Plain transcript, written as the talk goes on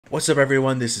What's up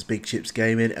everyone, this is Big Chips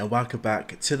Gaming and welcome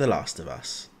back to The Last of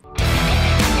Us.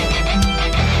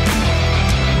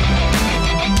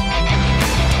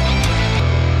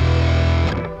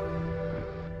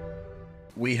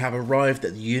 We have arrived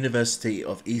at the University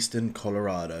of Eastern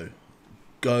Colorado.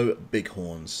 Go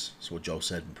Bighorns, that's what Joel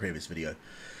said in the previous video.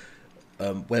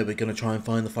 Where we're going to try and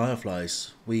find the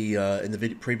Fireflies. We in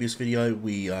the previous video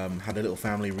we had a little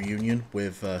family reunion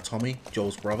with Tommy,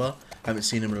 Joel's brother. Haven't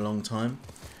seen him in a long time.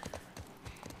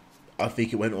 I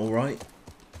think it went all right.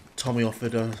 Tommy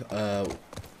offered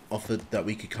that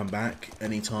we could come back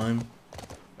anytime,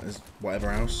 as whatever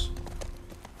else.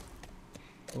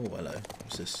 Oh, hello.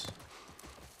 What's this?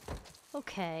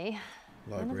 Okay.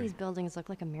 Library. None of these buildings look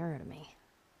like a mirror to me.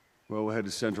 Well, we'll head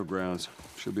to Central Grounds.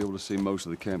 Should be able to see most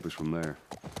of the campus from there.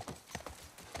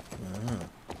 Ah.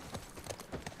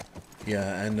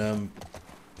 Yeah, and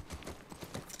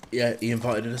yeah, he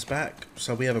invited us back,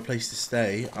 so we have a place to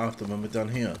stay after when we're done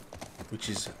here, which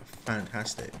is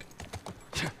fantastic.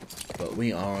 But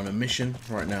we are on a mission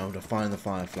right now to find the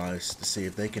Fireflies to see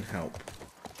if they can help.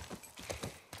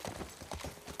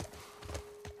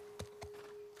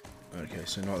 Okay,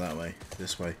 so not that way,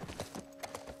 this way.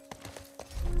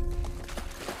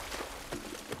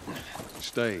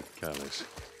 Stay, Callus.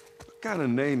 What kind of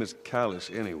name is Callus,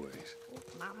 anyways?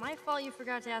 Not my fault you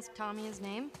forgot to ask Tommy his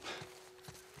name.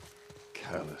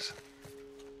 Callus.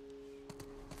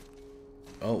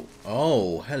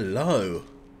 Oh, hello.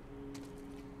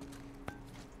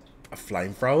 A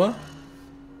flamethrower?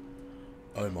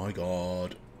 Oh my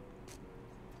god.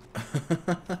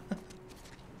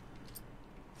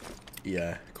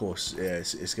 Yeah, of course, yeah,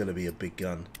 it's gonna be a big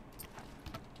gun.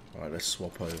 Alright, let's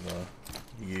swap over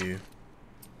you.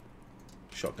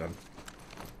 Shotgun.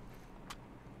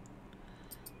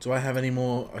 Do I have any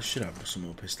more? I should have some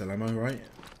more pistol ammo, right?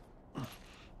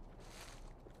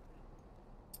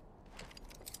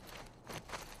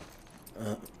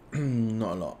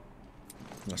 Not a lot.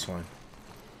 That's fine.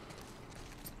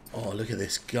 Oh, look at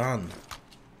this gun.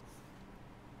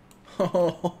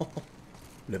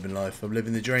 Living life. I'm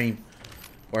living the dream.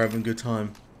 We're having a good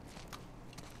time.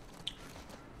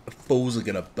 The fools are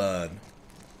gonna burn.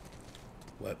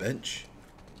 Workbench.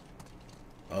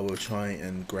 I will try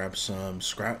and grab some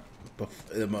scrap.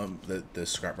 The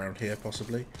scrap round here,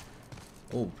 possibly.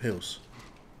 Oh, pills.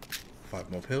 5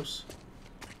 more pills.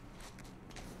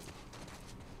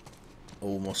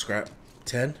 All more scrap.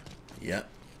 10. Yep.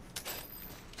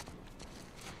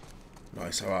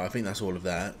 Nice. Alright, I think that's all of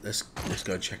that. Let's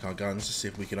go check our guns to see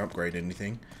if we can upgrade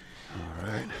anything.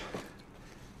 Alright.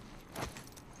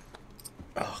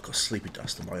 Oh, I've got sleepy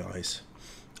dust in my eyes.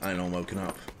 I ain't all woken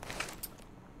up.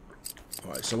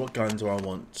 Alright, so what gun do I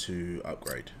want to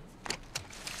upgrade?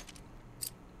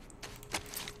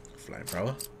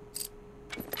 Flamethrower.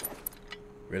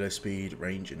 Reload speed,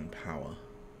 range, and power.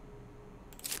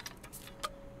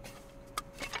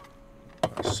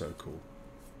 That's so cool.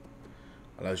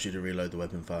 Allows you to reload the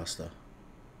weapon faster.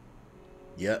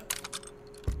 Yep.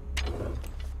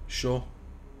 Sure.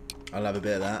 I'll have a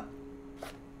bit of that.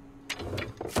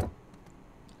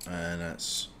 And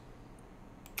that's...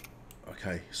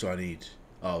 Okay, so I need...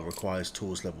 Oh, requires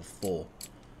tools level 4.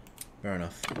 Fair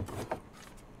enough.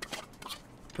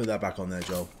 Put that back on there,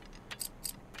 Joel.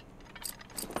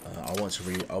 I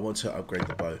want to upgrade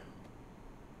the bow.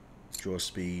 Draw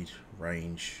speed,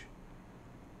 range.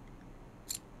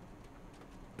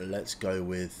 Let's go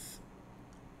with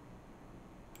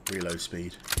reload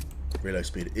speed. Reload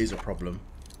speed is a problem.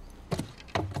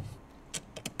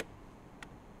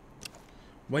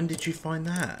 When did you find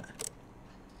that?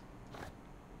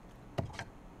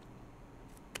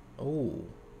 Oh,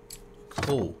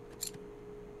 cool.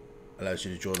 Allows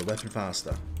you to draw the weapon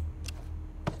faster.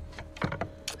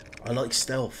 I like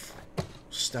stealth.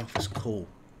 Stealth is cool.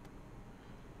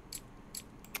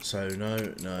 So no,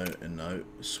 no, and no.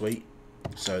 Sweet.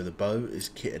 So the bow is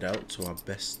kitted out to our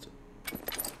best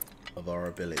of our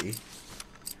ability.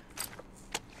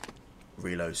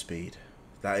 Reload speed.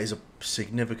 That is a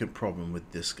significant problem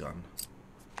with this gun.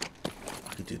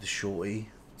 I could do the shorty.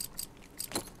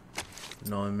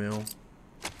 9mm.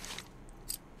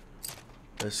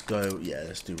 Let's go. Yeah,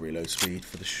 let's do reload speed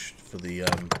for the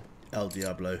El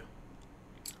Diablo.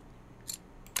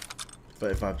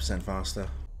 35% faster.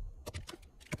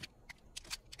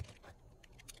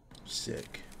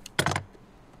 Sick.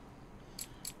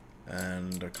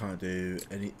 And I can't do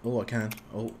any. Oh, I can.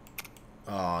 Oh,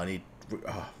 I need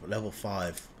level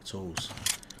 5 tools.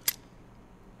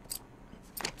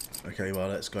 Okay, well,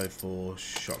 let's go for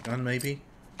shotgun maybe.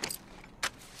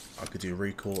 I could do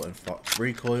recoil and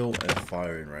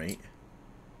firing rate.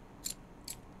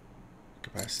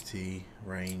 capacity,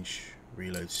 range,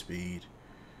 reload speed.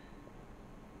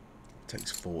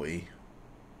 Takes 40.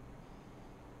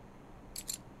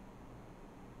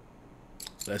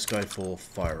 Let's go for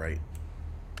fire rate.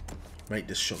 Make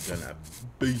this shotgun a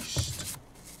beast.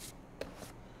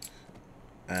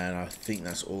 And I think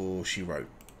that's all she wrote.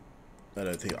 I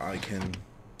don't think I can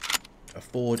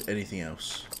afford anything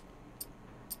else.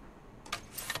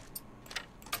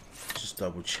 Just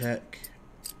double check.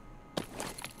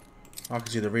 I can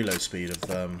see the reload speed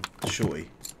of Shorty.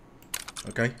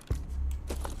 Okay.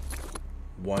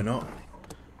 Why not?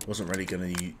 Wasn't really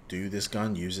gonna use this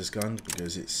gun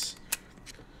because it's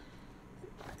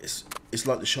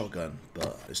like the shotgun,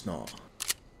 but it's not.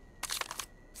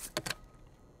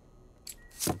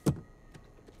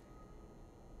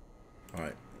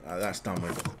 Alright, that's done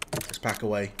with. Let's pack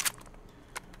away.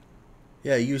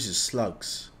 Yeah, it uses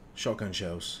slugs, shotgun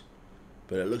shells,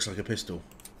 but it looks like a pistol.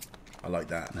 I like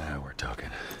that. Now we're talking.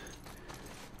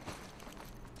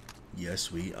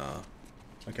 Yes, we are.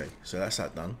 Okay, so that's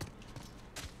that done.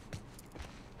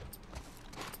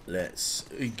 Let's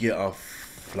get our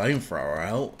flamethrower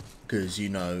out, because you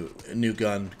know, a new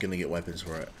gun, gonna get weapons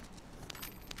for it.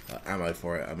 Ammo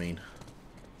for it, I mean.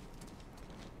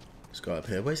 Let's go up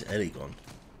here. Where's Ellie gone?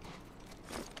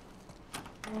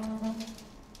 Am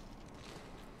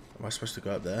I supposed to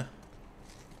go up there?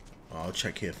 Oh, I'll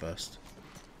check here first.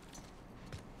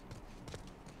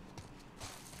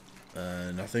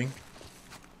 Nothing.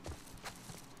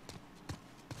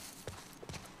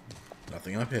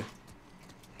 Nothing up here.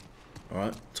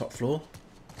 Alright, top floor.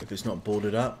 If it's not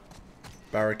boarded up,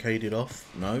 barricaded off.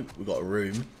 No, we've got a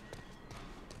room.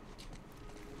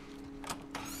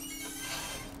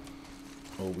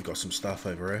 Oh, we got some stuff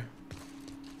over here.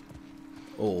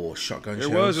 Oh, shotgun shells.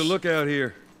 There was a lookout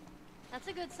here. That's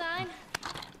a good sign.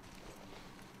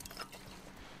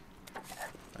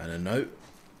 And a note.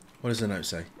 What does the note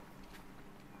say?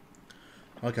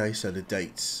 Okay, so the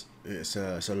dates. It's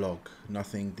a log.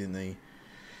 Nothing. Didn't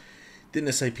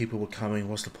they say people were coming?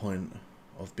 What's the point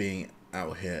of being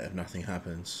out here if nothing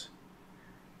happens?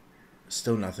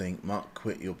 Still nothing. Mark,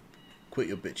 quit your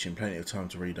bitching. Plenty of time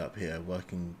to read up here.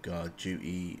 Working guard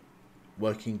duty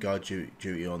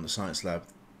on the science lab.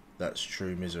 That's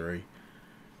true misery.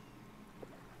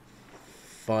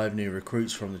 5 new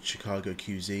recruits from the Chicago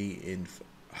QZ in.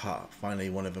 Finally,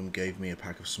 one of them gave me a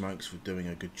pack of smokes for doing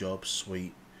a good job.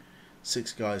 Sweet.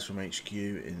 6 guys from HQ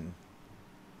in.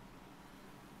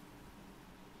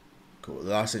 Cool.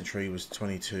 The last entry was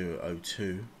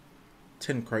 2202.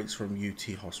 10 crates from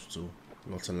UT Hospital.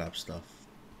 Lots of lab stuff.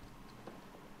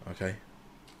 Okay.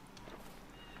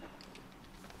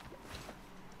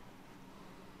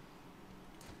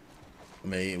 I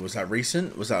mean, was that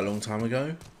recent? Was that a long time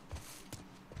ago?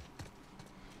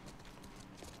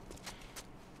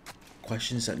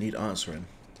 Questions that need answering.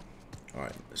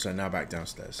 Alright, so now back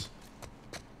downstairs.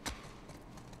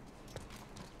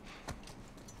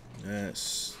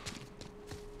 Yes.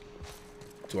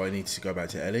 Do I need to go back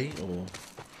to Ellie,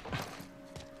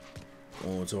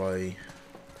 or do I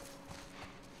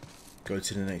go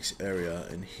to the next area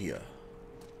in here?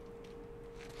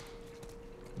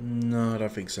 No, I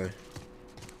don't think so.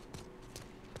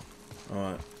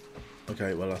 Alright.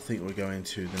 Okay, well I think we're going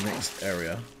to the next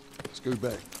area. Scoot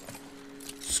back.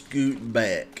 Scoot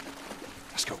back.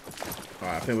 Let's go.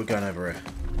 Alright, I think we're going over here.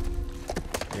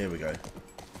 Here we go.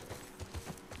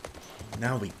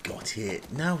 Now we got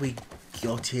it. Now we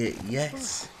got it.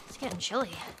 Yes. Ooh, it's getting chilly.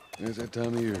 It's that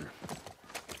time of year.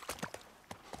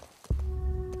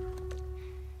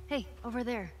 Hey, over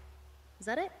there. Is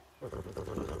that it?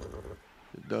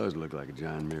 It does look like a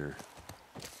giant mirror.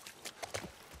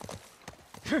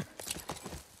 Let's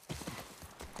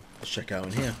check out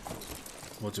in here.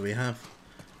 What do we have?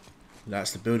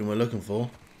 That's the building we're looking for.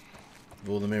 With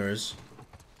all the mirrors.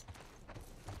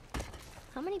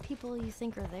 How many people you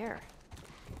think are there?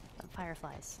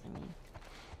 Fireflies, I mean.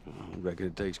 I reckon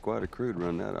it takes quite a crew to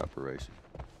run that operation.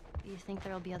 You think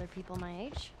there'll be other people my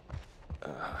age?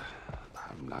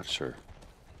 I'm not sure.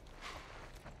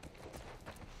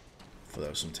 Thought that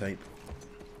was some tape.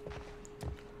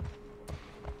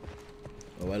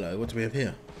 Oh, hello. What do we have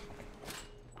here?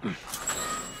 Oh,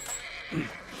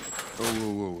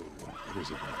 whoa. What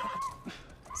is it?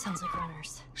 Sounds like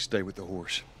runners. Stay with the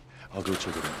horse. I'll go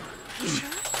check it out. Sure?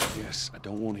 Yes, I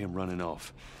don't want him running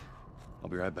off. I'll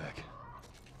be right back.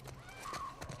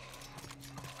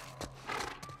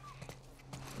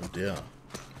 Oh dear.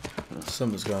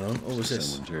 Something's going on. What was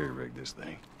this? Someone jerry-rigged this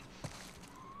thing.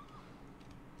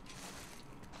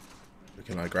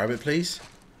 Can I grab it, please?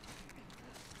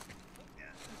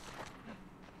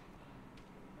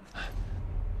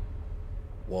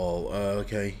 Whoa,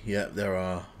 okay, yeah, there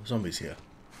are zombies here.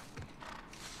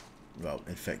 Well,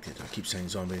 infected. I keep saying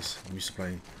zombies. I'm used to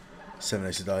playing 7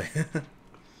 Days to Die.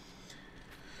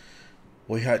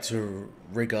 We had to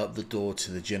rig up the door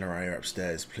to the generator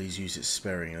upstairs. Please use it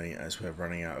sparingly as we're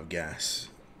running out of gas.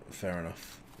 Fair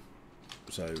enough.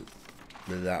 So,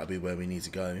 that'll be where we need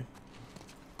to go.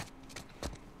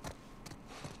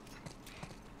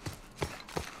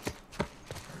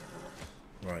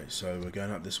 Right, so we're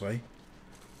going up this way.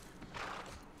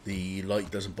 The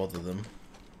light doesn't bother them.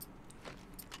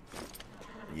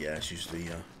 Yeah, it's usually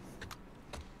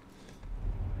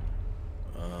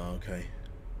okay.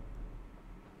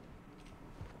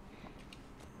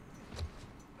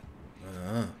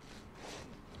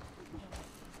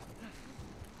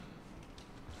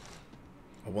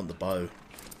 I want the bow.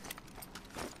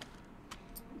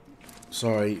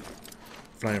 Sorry,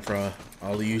 flamethrower.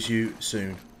 I'll use you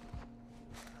soon.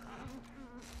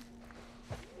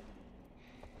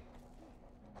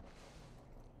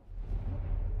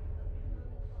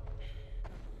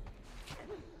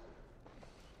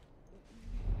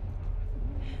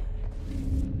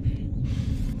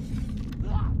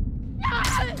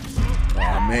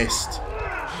 Missed.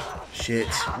 Shit.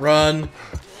 Run.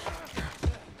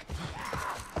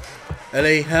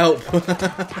 Ellie, help.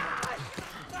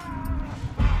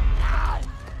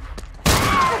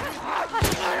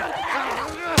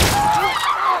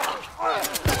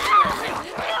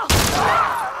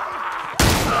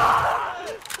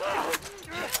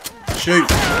 Shoot.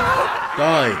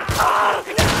 Die.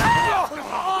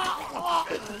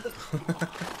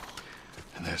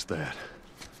 And that's that.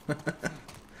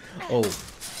 Oh.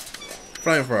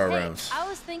 Flamethrower rounds. I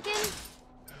was thinking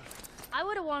I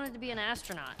would have wanted to be an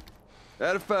astronaut.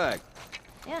 That a fact.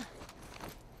 Yeah.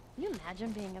 Can you imagine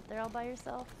being up there all by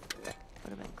yourself? Would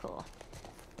have been cool.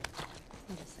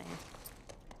 I'm just saying.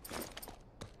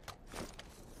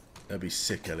 That'd be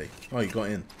sick, Ellie. Oh, you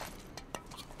got in.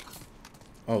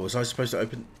 Oh, was I supposed to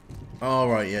open? Oh,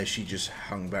 right, yeah, she just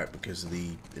hung back because of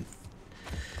the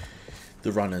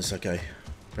runners. Okay,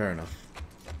 fair enough.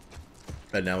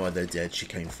 And now when they're dead, she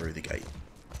came through the gate.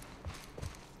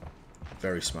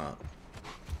 Very smart.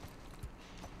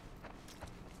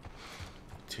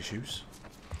 Tissues.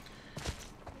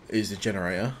 Is the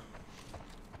generator.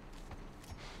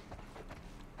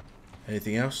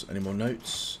 Anything else? Any more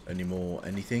notes? Any more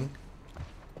anything?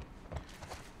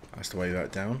 That's the way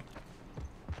back down.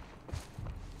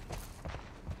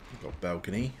 We've got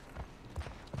balcony.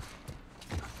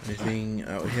 Anything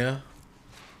out here?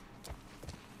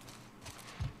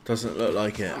 Doesn't look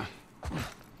like it.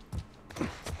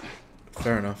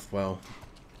 Fair enough, well.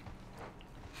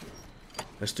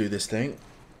 Let's do this thing.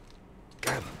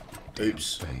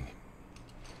 Oops.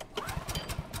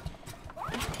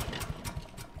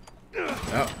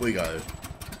 Up we go.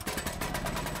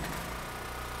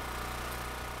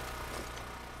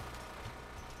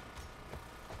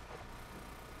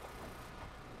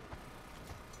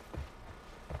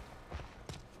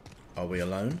 Are we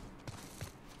alone?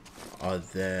 Are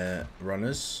there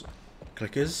runners,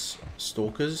 clickers,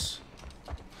 stalkers?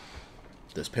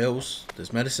 There's pills,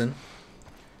 there's medicine.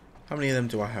 How many of them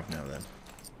do I have now then?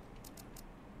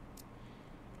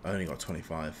 I only got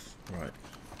 25. Right,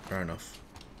 fair enough.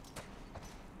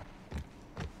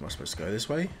 Am I supposed to go this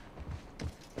way?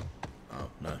 Oh,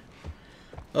 no.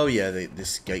 Oh yeah,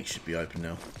 this gate should be open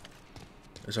now.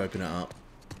 Let's open it up.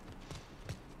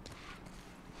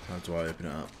 How do I open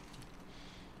it up?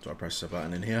 Do I press the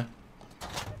button in here?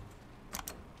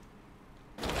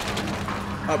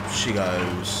 Up she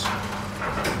goes.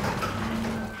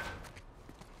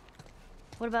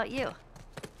 What about you?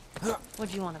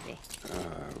 What'd you want to be?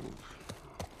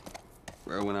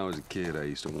 Well, when I was a kid, I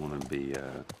used to want to be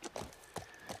a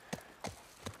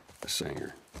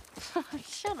singer.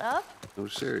 Shut up. No,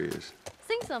 serious.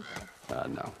 Sing something.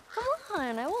 No. Come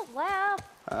on, I won't laugh.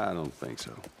 I don't think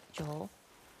so. Joel,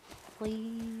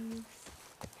 please.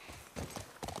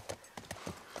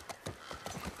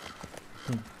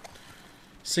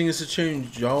 Sing us a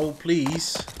tune, Joel,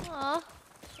 please. Aw,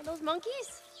 are those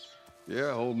monkeys?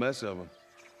 Yeah, a whole mess of them.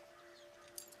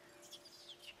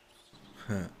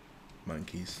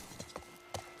 Monkeys.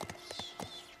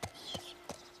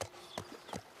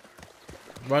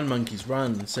 Run, monkeys,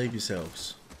 run. Save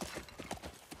yourselves.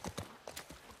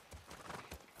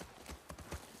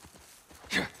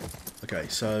 Okay,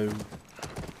 so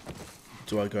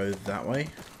do I go that way?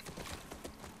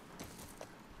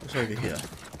 What's over here?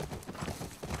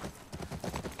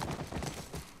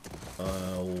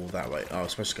 Oh, that way. Oh, I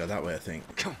was supposed to go that way, I think.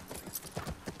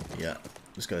 Yeah,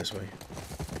 let's go this way.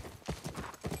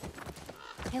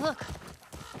 Hey, look.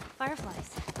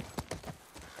 Fireflies.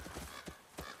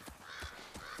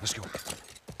 Let's go.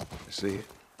 I see it.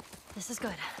 This is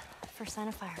good. First sign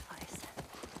of fireflies.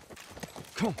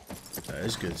 Come on. That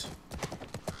is good.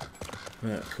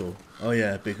 Yeah, cool. Oh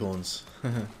yeah, bighorns.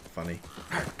 Funny.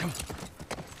 Come on.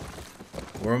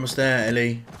 We're almost there,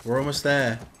 Ellie. We're almost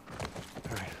there.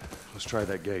 All right, let's try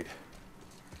that gate.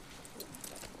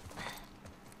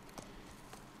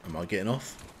 Am I getting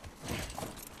off?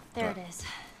 There it is.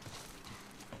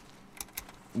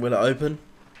 Will it open?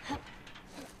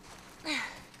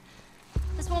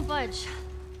 This won't budge.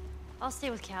 I'll stay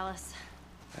with Callus.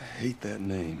 I hate that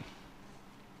name.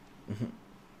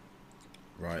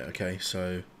 Right, okay,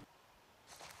 so...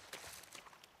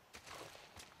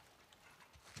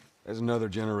 There's another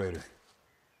generator.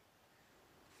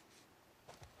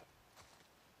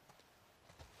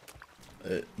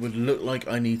 It would look like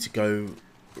I need to go...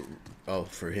 Oh,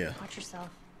 through here. Watch yourself.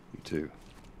 You too.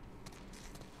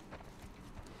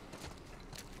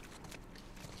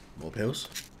 More pills.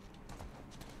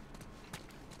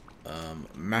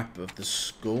 Map of the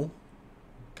school.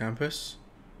 Campus.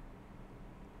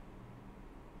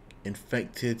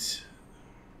 Infected...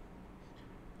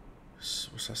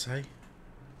 What's that say?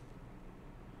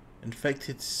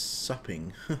 Infected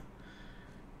supping.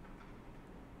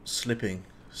 Slipping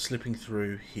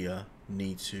through here.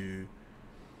 Need to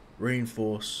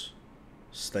reinforce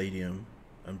stadium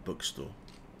and bookstore.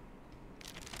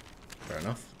 Fair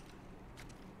enough.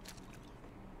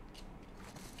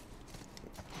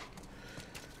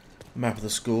 Map of the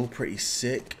school, pretty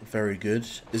sick, very good.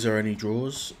 Is there any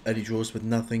drawers? Any drawers with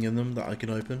nothing in them that I can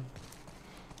open?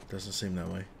 Doesn't seem that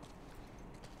way.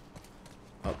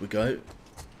 Up we go.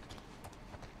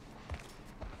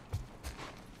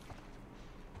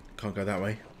 Can't go that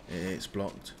way. It's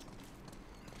blocked.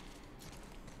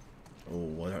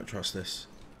 Oh, I don't trust this.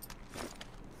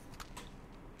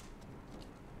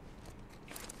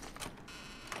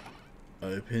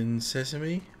 Open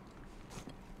sesame.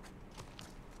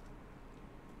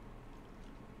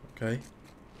 Okay.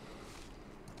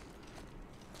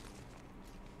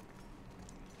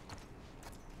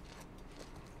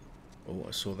 Oh,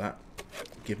 I saw that.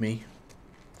 Give me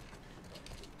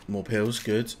more pills.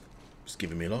 Good. It's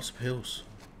giving me lots of pills.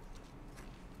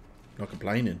 Not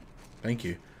complaining. Thank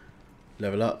you.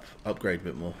 Level up. Upgrade a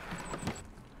bit more.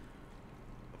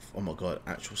 Oh my god.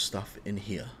 Actual stuff in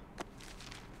here.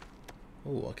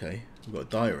 Oh, okay. We've got a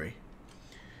diary.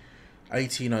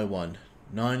 1801.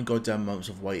 9 goddamn months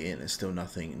of waiting and still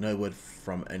nothing. No word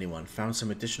from anyone. Found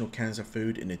some additional cans of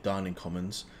food in the dining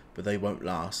commons, but they won't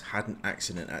last. Had an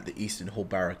accident at the Eastern Hall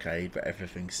barricade, but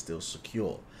everything's still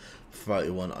secure.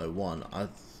 3101. I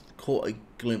caught a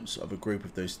glimpse of a group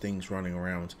of those things running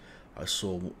around. I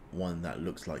saw one that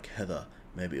looked like Heather.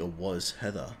 Maybe it was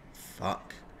Heather.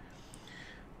 Fuck.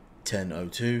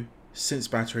 1002. Since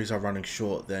batteries are running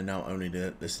short, they're now only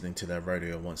listening to their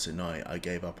radio once a night. I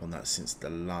gave up on that since the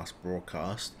last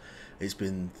broadcast. It's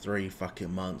been 3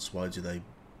 fucking months. Why do they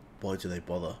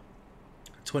bother?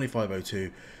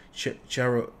 2502.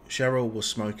 Cheryl was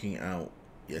smoking out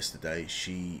yesterday.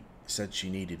 She said she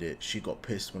needed it. She got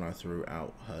pissed when I threw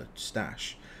out her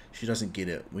stash. She doesn't get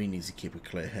it. We need to keep a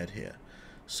clear head here.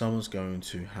 Someone's going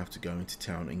to have to go into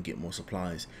town and get more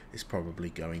supplies. It's probably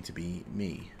going to be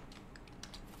me.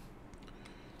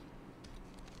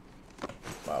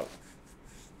 Wow.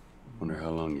 Wonder how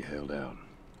long you held out.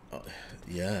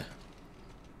 Yeah.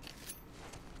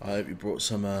 I hope you brought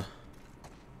some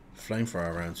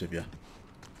flamethrower rounds with you.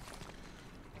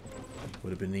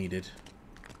 Would have been needed.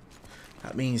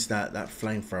 That means that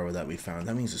flamethrower that we found,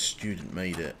 that means a student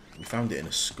made it. We found it in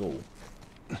a school.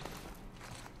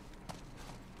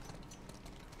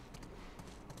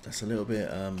 That's a little bit,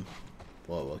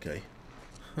 well, okay.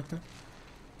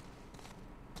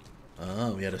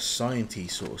 Ah, we had a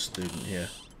science sort of student here.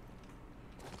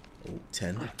 Oh,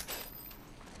 10.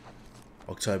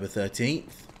 October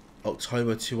 13th.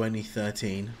 October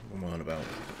 2013. What am I on about?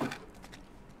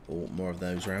 Oh, more of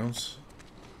those rounds.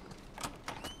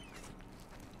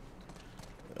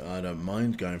 I don't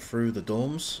mind going through the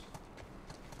dorms.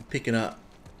 Picking up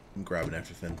and grabbing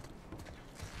everything.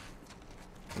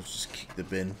 Let's just kick the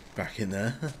bin back in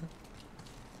there.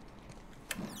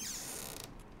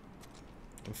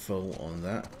 Full on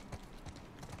that.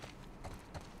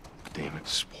 Damn it,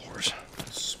 spores.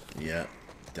 Yeah,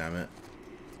 damn it.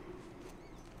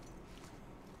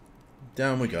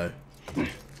 Down we go.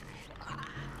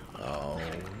 Oh,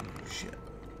 shit.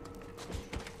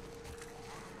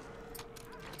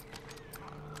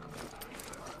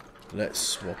 Let's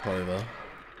swap over.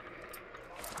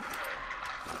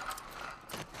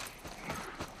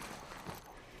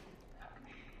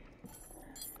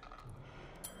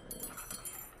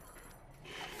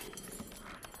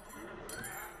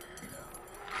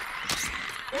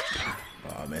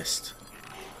 missed.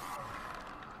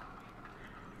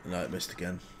 No, it missed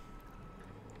again.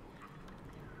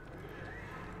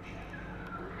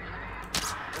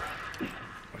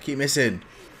 I keep missing.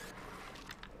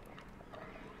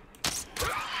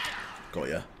 Got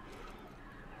ya.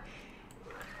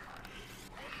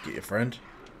 Get your friend.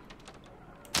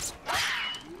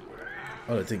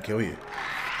 Oh, it didn't kill you.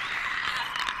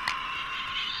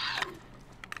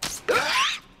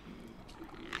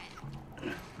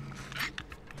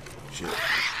 Shit.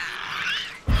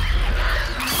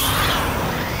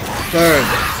 Burn!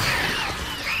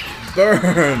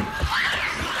 Burn!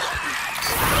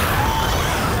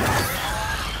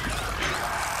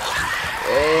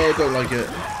 Oh, I don't like it.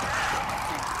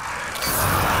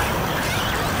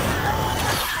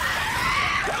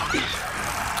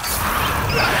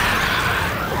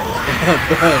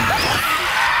 Burn!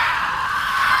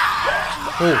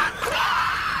 Oh.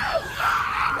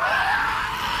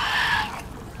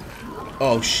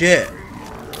 Oh shit.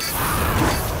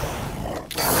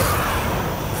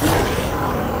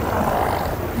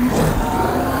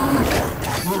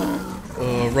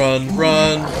 Oh, run,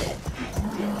 run.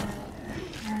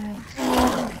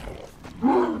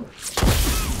 I'll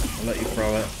let you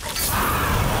throw it.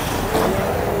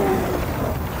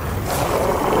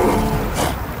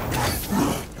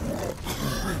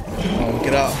 Oh,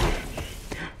 get up.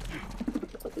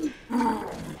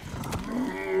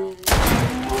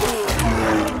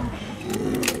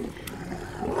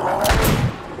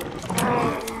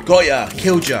 Got ya!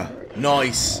 Killed ya!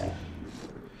 Nice!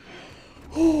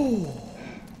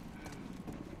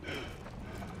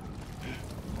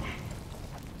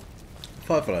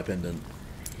 Firefly pendant.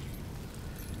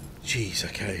 Jeez,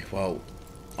 okay, well,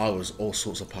 I was all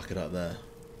sorts of puckered up there.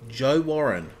 Joe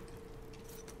Warren.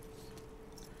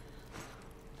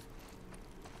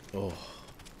 Oh,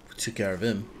 we took care of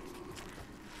him.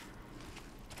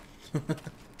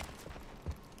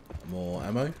 More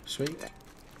ammo, sweet.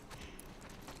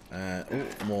 Oh,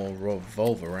 more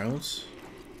revolver rounds.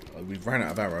 We've ran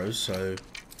out of arrows, so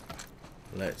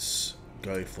let's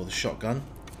go for the shotgun.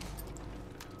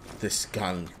 This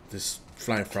gun, this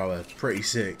flamethrower, pretty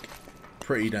sick.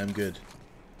 Pretty damn good.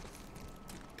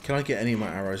 Can I get any of my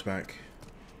arrows back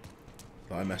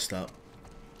that I messed up?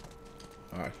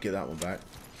 Alright, get that one back.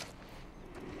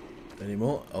 Any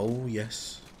more? Oh,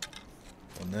 yes.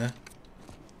 One there.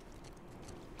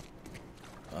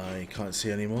 I can't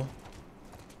see any more.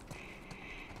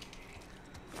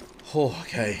 Oh,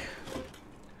 okay.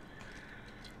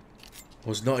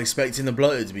 Was not expecting the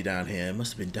bloater to be down here. It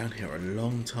must have been down here a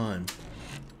long time.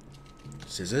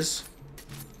 Scissors.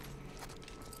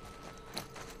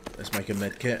 Let's make a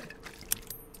med kit.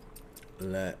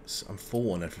 I'm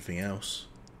full on everything else.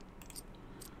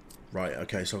 Right,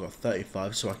 okay, so I've got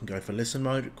 35, so I can go for listen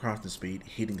mode, crafting speed,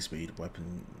 healing speed,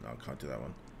 weapon. No, I can't do that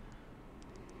one.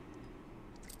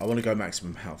 I want to go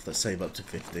maximum health. Let's save up to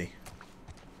 50.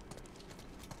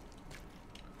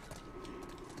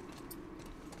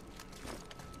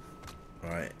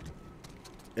 Right.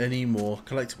 Any more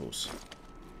collectibles?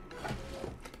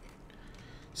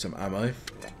 Some ammo.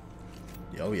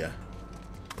 Oh yeah.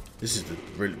 This is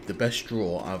the best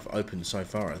drawer I've opened so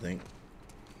far, I think.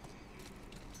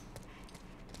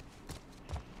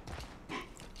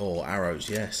 Oh, arrows,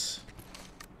 yes.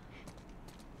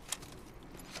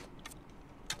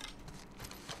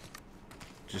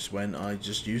 Just when I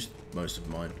just used most of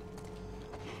mine.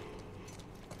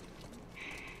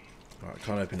 Alright,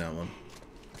 can't open that one.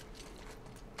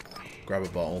 Grab a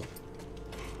bottle.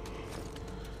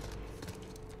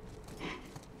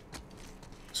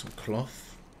 Some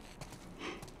cloth.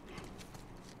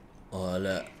 Oh,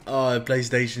 look. Oh,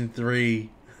 PlayStation 3.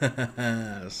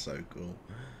 That's so cool.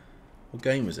 What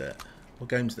game was it? What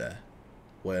game's there?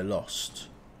 We're Lost.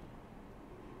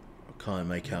 I can't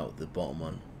make out the bottom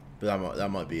one. But that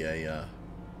might be a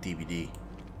DVD.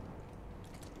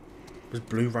 Was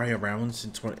Blu-ray around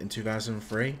in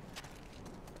 2003?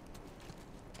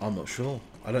 I'm not sure.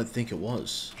 I don't think it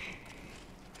was.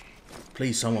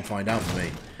 Please, someone find out for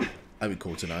me. That'd be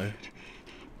cool to know.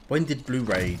 When did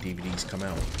Blu-ray DVDs come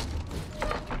out?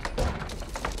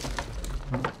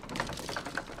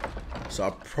 So I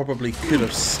probably could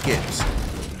have skipped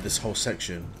this whole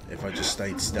section if I just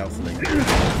stayed stealthily.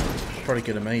 Probably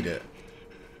could have made it.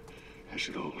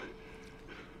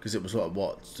 Because it was like,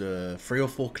 what, 3 or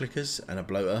 4 clickers and a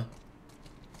bloater.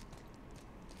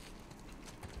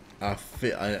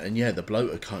 And yeah, the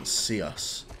bloater can't see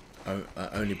us.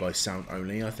 Only by sound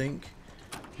only, I think.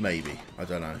 Maybe. I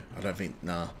don't know. I don't think,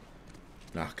 nah.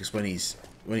 Nah, because when he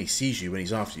sees you, when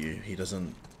he's after you, he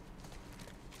doesn't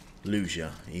lose you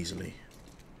easily.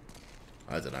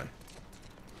 I don't know.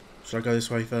 Should I go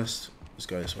this way first? Let's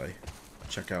go this way.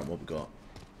 Check out what we got.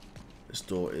 This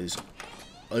door is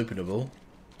openable.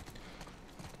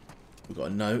 We've got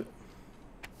a note.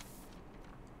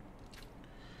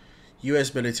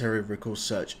 US military recall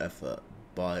search effort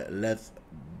by Lev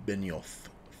Benioff,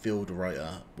 field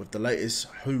writer. With the latest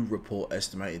WHO report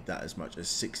estimated that as much as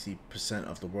 60%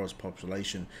 of the world's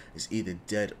population is either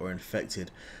dead or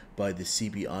infected by the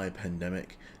CBI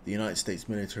pandemic, the United States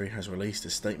military has released a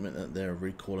statement that they are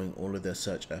recalling all of their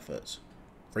search efforts.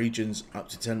 Regions up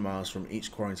to 10 miles from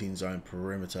each quarantine zone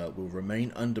perimeter will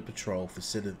remain under patrol for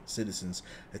citizens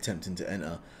attempting to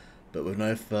enter, but with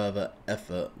no further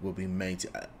effort will be made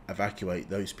to evacuate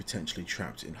those potentially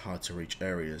trapped in hard-to-reach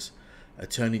areas.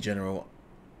 Attorney General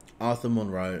Arthur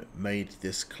Monroe made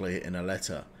this clear in a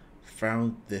letter.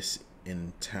 Found this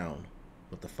in town.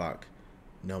 What the fuck?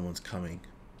 No one's coming.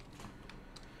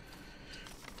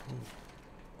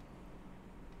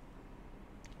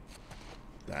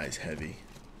 That is heavy.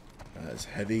 That is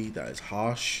heavy. That is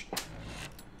harsh.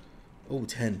 Oh,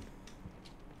 10.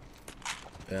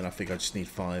 And I think I just need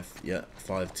 5. Yeah,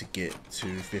 5 to get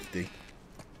to 50.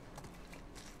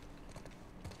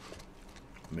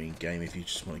 I mean, game, if you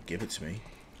just want to give it to me,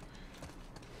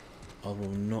 I will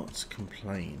not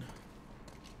complain.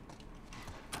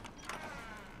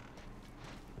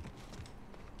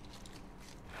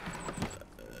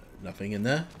 Nothing in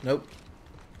there? Nope.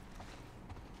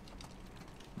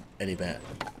 Any bet?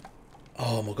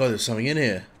 Oh my god, there's something in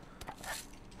here.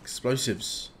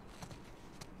 Explosives.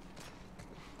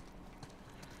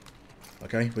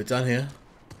 Okay, we're done here.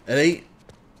 Ellie,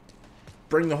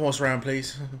 bring the horse around,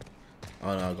 please.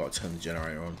 Oh no, I've got to turn the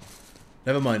generator on.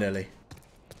 Never mind, Ellie.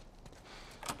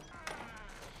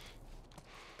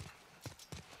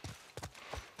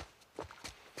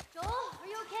 Joel, are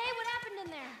you okay? What happened in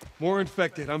there? More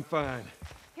infected. I'm fine.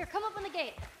 Here, come up on the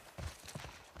gate.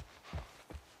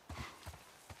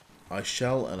 I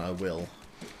shall and I will.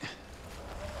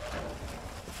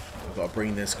 I've got to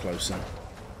bring this closer.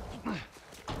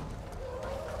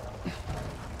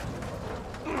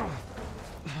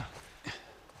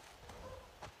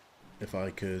 If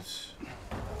I could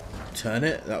turn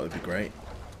it, that would be great.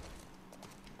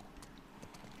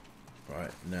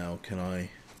 Right, now can I...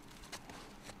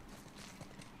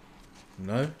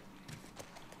 No?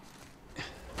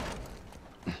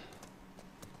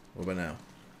 What about now?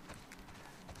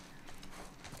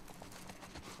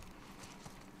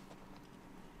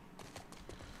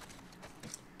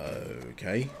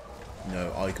 Okay.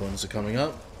 No icons are coming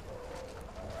up.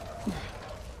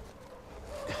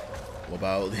 What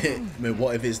about the... I mean,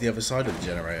 what if it's the other side of the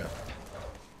generator?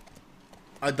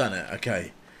 I've done it.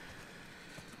 Okay.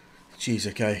 Jeez,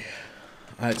 okay.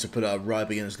 I had to put it right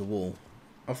up against the wall.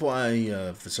 I thought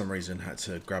I, for some reason, had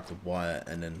to grab the wire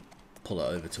and then pull it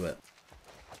over to it.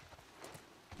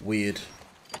 Weird.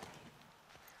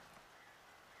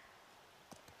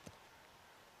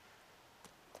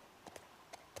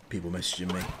 People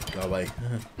messaging me. Go away.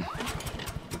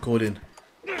 Recording.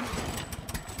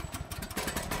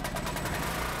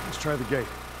 Let's try the gate.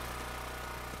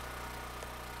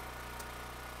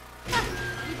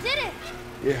 You did it!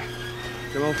 Yeah.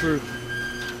 Come on through.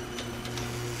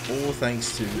 All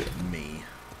thanks to me.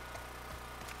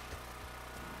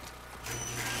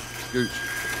 Scooch.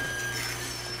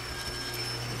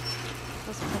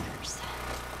 Those flickers.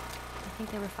 I think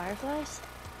they were fireflies?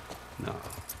 No.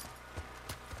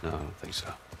 No, I don't think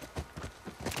so.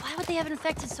 Why would they have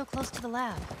infected so close to the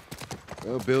lab?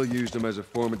 Well, Bill used them as a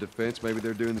form of defense. Maybe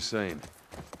they're doing the same.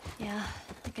 Yeah,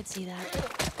 I could see that.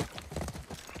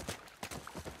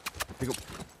 Pick up.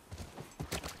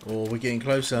 Oh, we're getting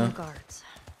closer. No guards.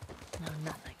 No,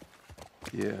 nothing.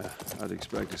 Yeah, I'd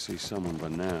expect to see someone by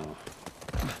now.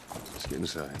 Let's get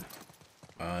inside.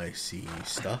 I see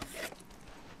stuff.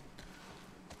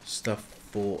 Stuff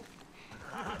for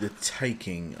the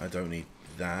taking. I don't need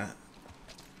that.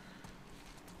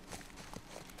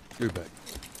 Scoot back.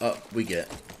 Up we get.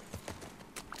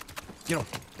 Get on.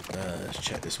 Let's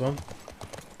check this one.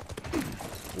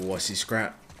 Oh, I see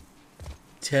scrap.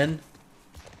 10.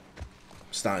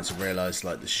 Starting to realise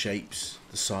like the shapes,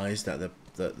 the size that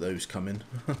those come in.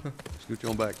 Scooch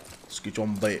on back. Scooch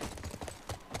on back.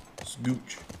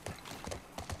 Scooch.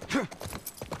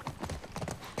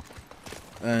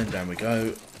 And down we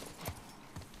go.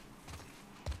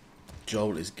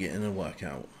 Joel is getting a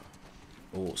workout.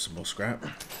 Oh, some more scrap.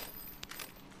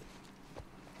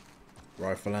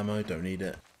 Rifle ammo, don't need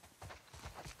it.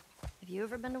 Have you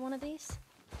ever been to one of these?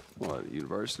 What,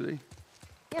 university?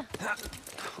 Yeah.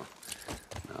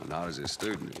 No, not as a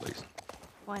student, at least.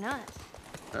 Why not?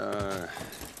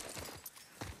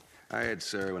 I had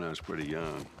Sarah when I was pretty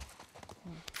young.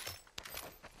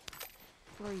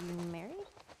 Were you married?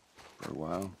 For a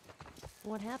while.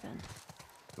 What happened?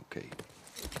 Okay.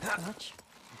 Much?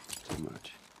 Too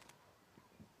much.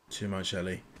 Too much,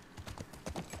 Ellie.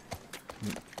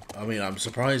 I mean, I'm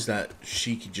surprised that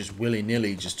she could just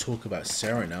willy-nilly just talk about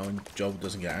Sarah now and Joel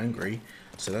doesn't get angry.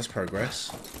 So that's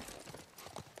progress.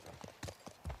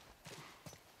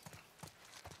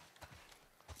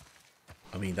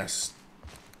 I mean, that's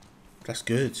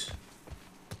good.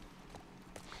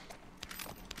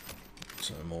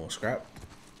 So more scrap.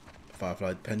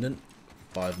 Firefly pendant.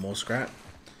 5 more scrap.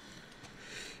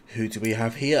 Who do we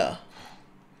have here?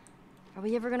 Are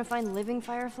we ever gonna find living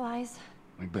fireflies?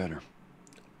 We better.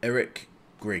 Eric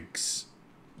Griggs.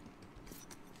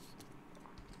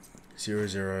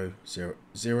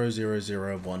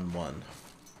 0000011.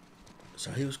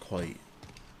 So he was quite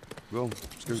Go.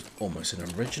 almost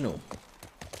an original.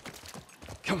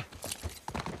 Come on.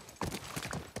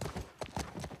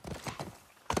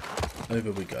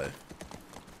 Over we go.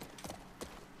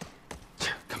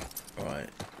 Come on. Alright,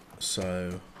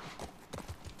 so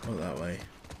not that way.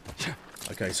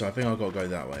 Okay, so I think I've got to go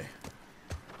that way.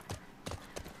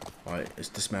 Alright, let's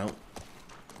dismount.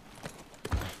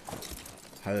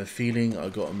 Have a feeling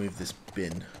I've got to move this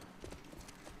bin.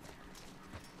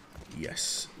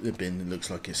 Yes, the bin looks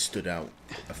like it stood out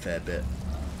a fair bit.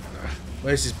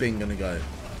 Where's this bin gonna go?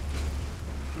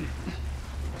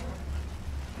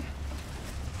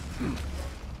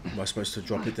 Am I supposed to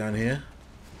drop it down here?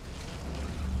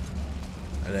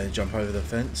 And then jump over the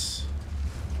fence?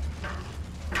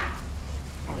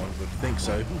 One would think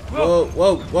so. Whoa,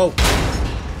 whoa, whoa!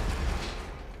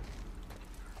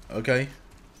 Okay.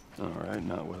 Alright,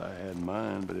 not what I had in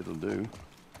mind, but it'll do.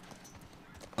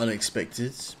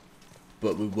 Unexpected,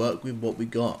 but we work with what we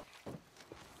got.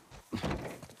 Am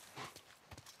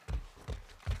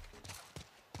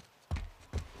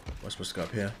I supposed to go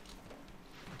up here?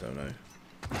 Don't know.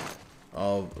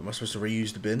 Oh, am I supposed to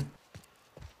reuse the bin?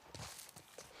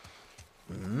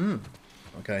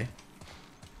 Okay.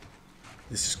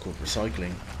 This is called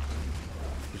recycling.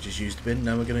 We just used the bin,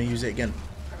 now we're going to use it again.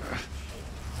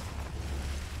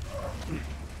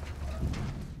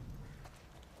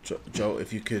 Joel,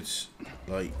 if you could,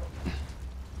 like,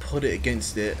 put it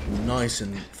against it nice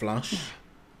and flush,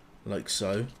 like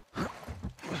so.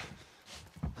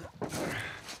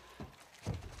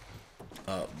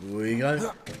 Up we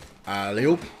go.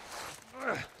 Alley-oop.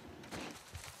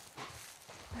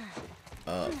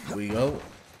 Up we go.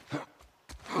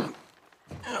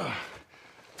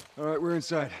 Alright, we're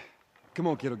inside. Come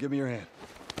on, kiddo, give me your hand.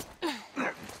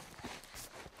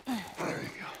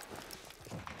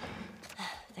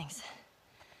 Thanks.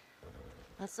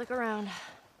 Let's look around.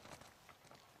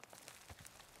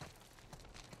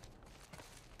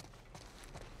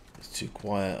 It's too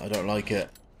quiet. I don't like it.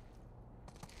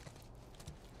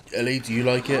 Ellie, do you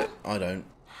like it? I don't.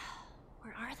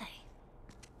 Where are they?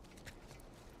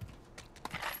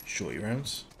 Shorty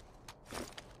rounds.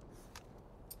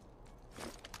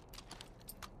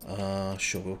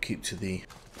 Sure, we'll keep to the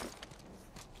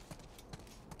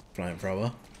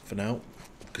flamethrower for now,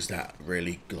 because that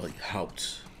really like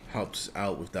helped us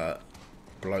out with that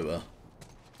bloater.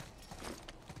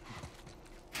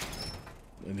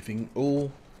 Anything?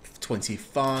 All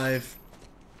 25.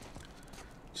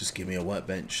 Just give me a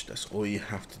workbench. That's all you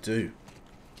have to do.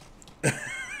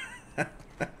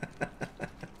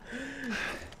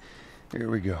 Here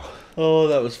we go. Oh,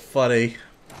 that was funny.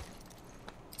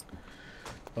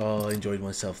 Oh, I enjoyed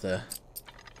myself there.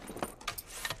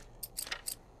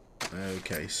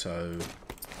 Okay, so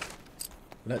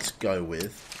let's go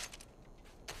with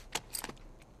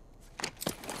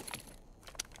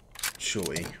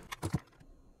Shorty.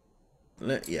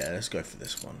 Let's go for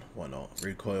this one. Why not?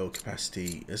 Recoil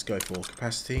capacity. Let's go for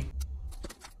capacity.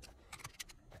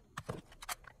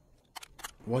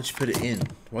 Why'd you put it in?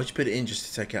 Why'd you put it in just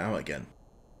to take it out again?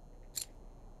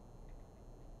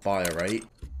 Fire rate.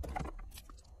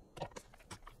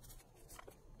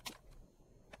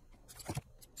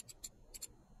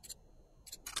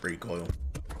 Recoil.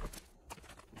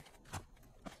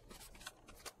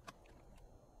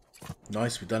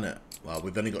 Nice, we've done it. Well,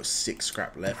 we've only got 6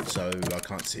 scrap left, so I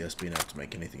can't see us being able to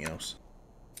make anything else.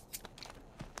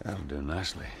 That'll do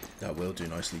nicely. That will do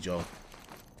nicely, Joel.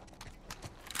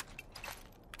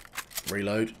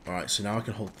 Reload. Alright, so now I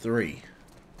can hold 3.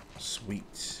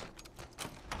 Sweet.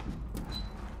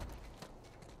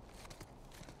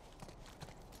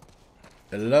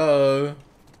 Hello?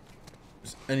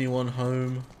 Is anyone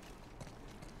home?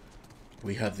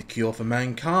 We have the cure for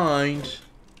mankind.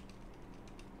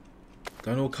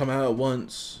 Don't all come out at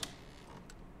once.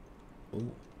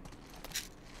 Ooh.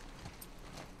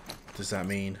 Does that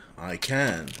mean I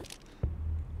can?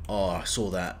 Oh, I saw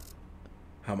that.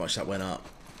 How much that went up.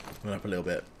 Went up a little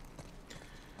bit.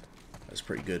 That's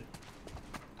pretty good.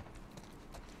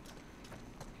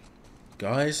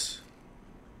 Guys?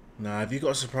 Now, have you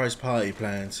got a surprise party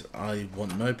planned? I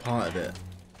want no part of it.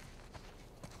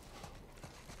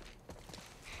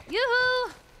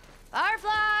 Yoo-hoo!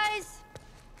 Fireflies!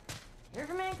 Here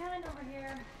for mankind over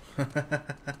here.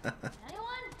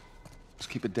 Anyone? Let's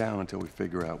keep it down until we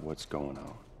figure out what's going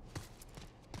on.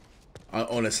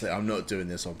 Honestly, I'm not doing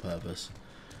this on purpose.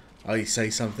 I say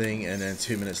something and then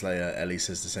 2 minutes later, Ellie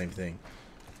says the same thing.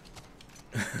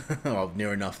 Oh,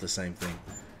 near enough the same thing.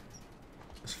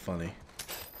 It's funny.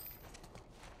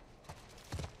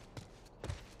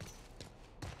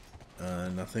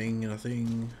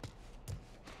 Nothing.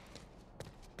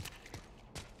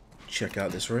 Check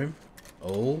out this room.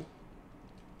 Oh.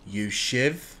 Use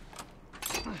Shiv.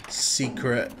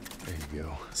 Secret. There you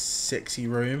go. Sexy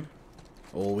room.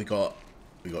 Oh, we got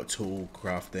tool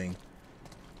crafting.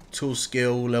 Tool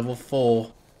skill level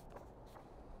 4.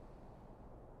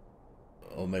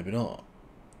 Or maybe not.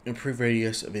 Improve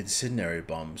radius of incendiary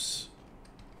bombs.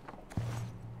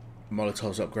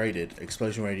 Molotov's upgraded.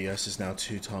 Explosion radius is now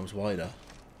 2 times wider.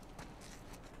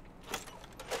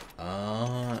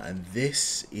 Ah, and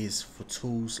this is for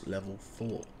tools level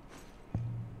 4.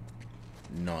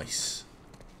 Nice.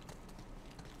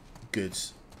 Good.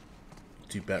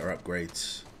 Do better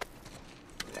upgrades.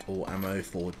 All ammo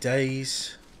for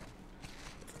days.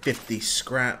 50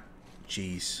 scrap.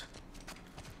 Jeez.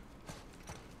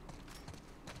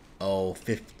 Oh,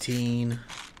 15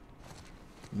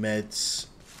 meds.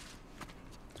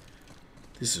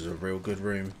 This is a real good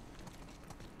room.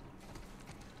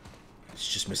 It's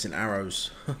just missing arrows.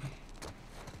 I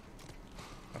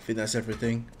think that's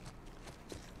everything.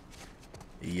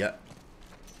 Yep.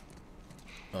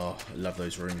 Oh, I love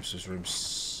those rooms. Those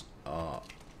rooms are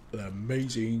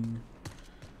amazing.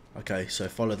 Okay, so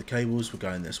follow the cables. We're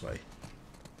going this way.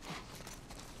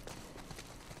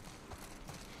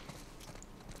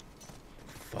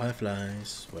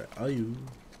 Fireflies, where are you?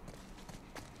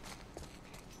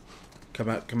 Come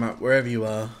out, wherever you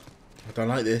are. I don't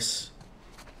like this.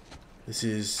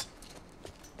 It's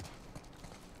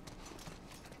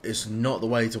not the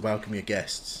way to welcome your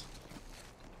guests.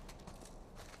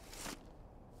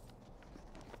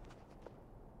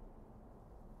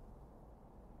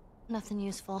 Nothing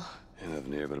useful. Ain't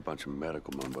nothing here but a bunch of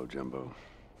medical mumbo jumbo.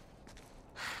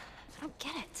 I don't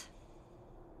get it.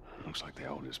 Looks like they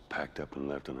all just packed up and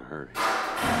left in a hurry.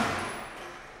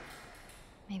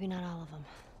 Maybe not all of them.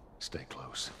 Stay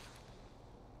close.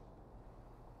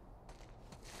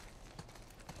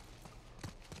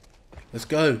 Let's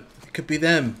go. It could be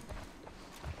them.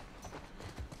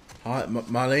 Hi,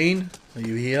 Marlene. Are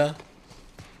you here?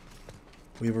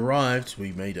 We've arrived.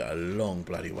 We made it a long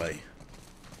bloody way.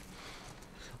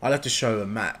 I'll have to show a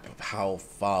map of how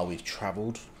far we've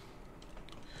travelled.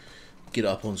 Get it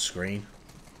up on screen.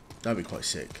 That'd be quite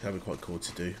sick. That'd be quite cool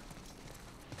to do.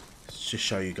 Let's just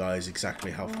show you guys exactly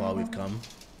how far we've come.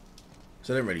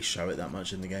 So I don't really show it that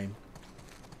much in the game.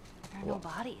 There are no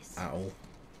bodies. At all.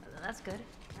 That's good,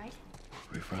 right?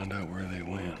 We found out where they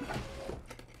went.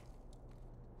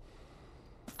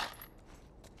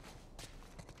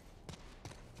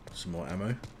 Some more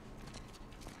ammo.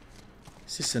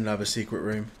 Is this another secret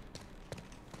room?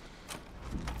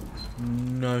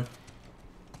 No.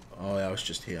 Oh yeah, I was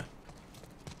just here.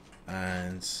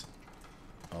 And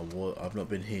I've not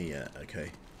been here yet.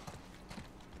 Okay.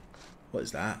 What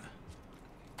is that?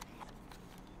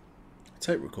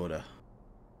 Tape recorder.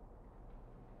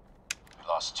 We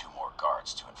lost 2 more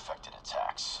guards to infected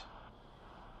attacks.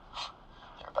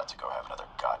 They're about to go have another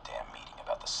goddamn meeting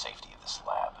about the safety of this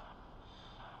lab.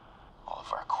 All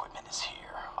of our equipment is here.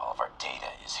 All of our data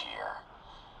is here.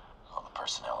 All the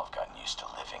personnel have gotten used to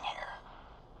living here.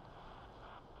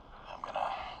 I'm gonna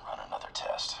run another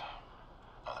test.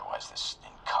 Otherwise, this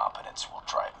incompetence will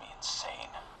drive me insane.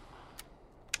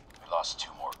 We lost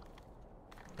 2 more.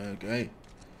 Okay.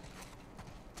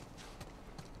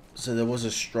 So there was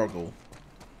a struggle.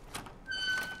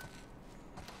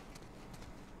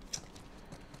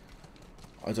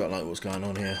 I don't like what's going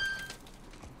on here.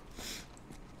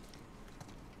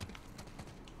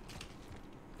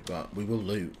 But we will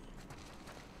loot.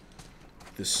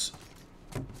 This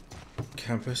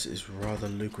campus is rather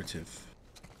lucrative.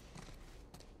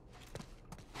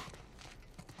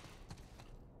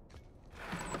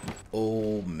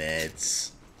 All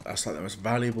meds. That's like the most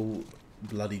valuable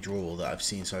bloody drawer that I've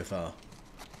seen so far.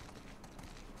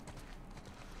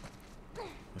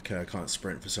 Okay, I can't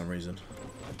sprint for some reason.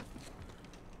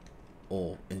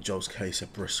 Or, in Joel's case, a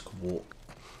brisk walk.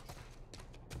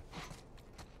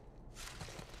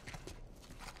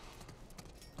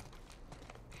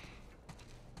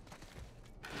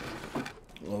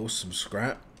 Oh, some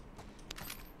scrap.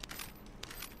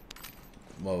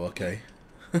 Well, okay.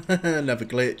 Another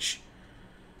glitch.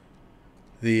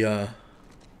 The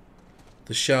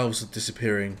shelves are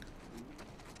disappearing.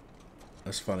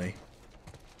 That's funny.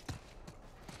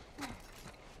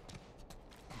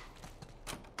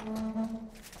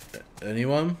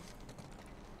 Anyone?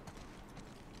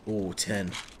 Oh,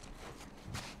 10.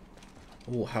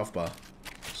 Oh, health bar.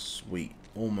 Sweet.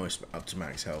 Almost up to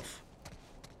max health.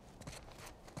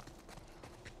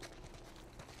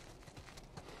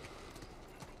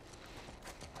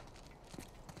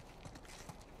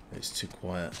 It's too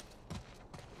quiet.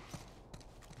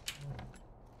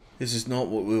 This is not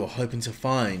what we were hoping to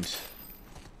find.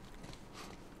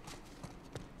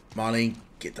 Marlene,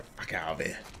 get the fuck out of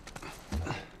here.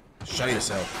 Show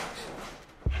yourself.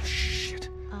 Shit.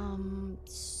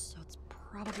 So it's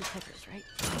probably clickers, right?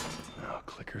 No,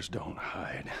 clickers don't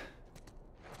hide.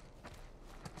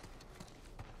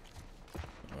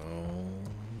 Oh,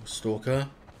 stalker.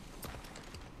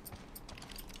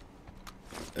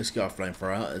 Let's get our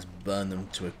flamethrower out. Let's burn them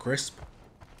to a crisp.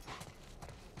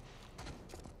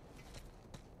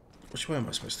 Which way am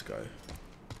I supposed to go?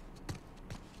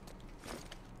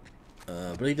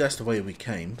 I believe that's the way we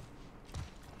came.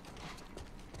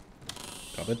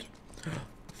 Covered.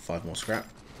 5 more scrap.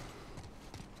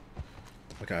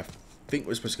 Okay, I think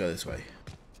we're supposed to go this way.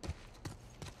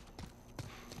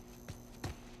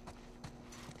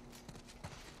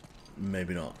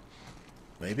 Maybe not.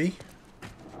 Maybe?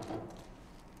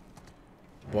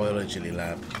 Biology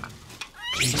lab.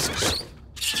 Jesus.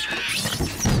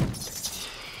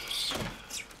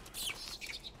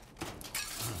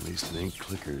 At least it ain't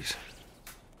clickers.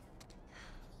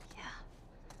 Yeah.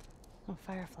 No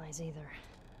fireflies either.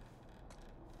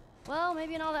 Well,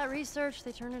 maybe in all that research,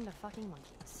 they turned into fucking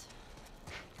monkeys.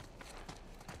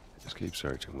 Just keep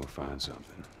searching, we'll find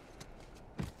something.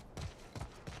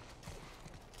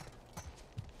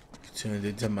 Turned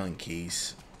into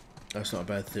monkeys. That's not a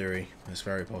bad theory. It's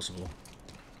very possible.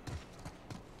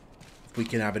 If we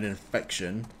can have an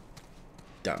infection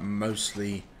that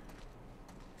mostly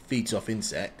feeds off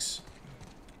insects,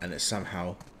 and it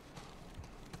somehow,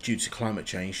 due to climate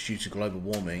change, due to global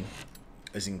warming,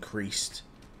 has increased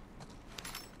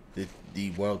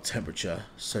the world temperature,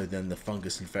 so then the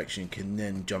fungus infection can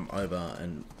then jump over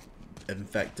and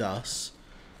infect us,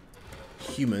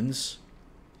 humans,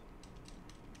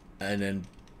 and then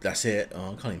that's it.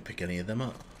 Oh, I can't even pick any of them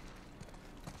up.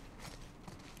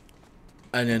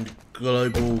 And then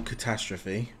global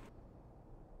catastrophe.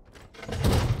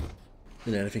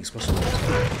 And anything's possible. You're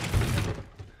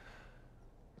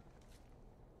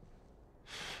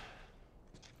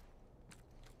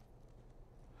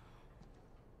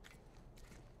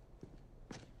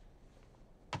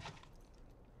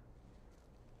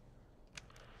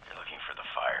looking for the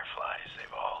fireflies.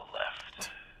 They've all left.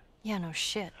 Yeah, no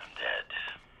shit. I'm dead.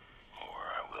 Or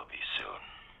I will be soon.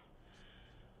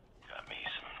 Got me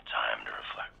some time to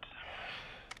reflect.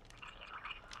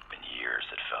 Been years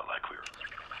that felt like we were...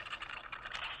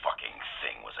 fucking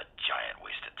thing was a giant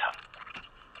waste of time.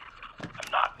 I'm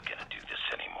not gonna do this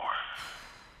anymore.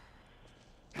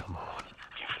 Come on.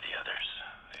 Looking for the others.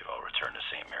 They've all returned to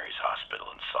St. Mary's Hospital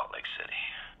in Salt Lake City.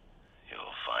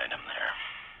 You'll find them there.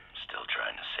 Still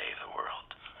trying to save the world.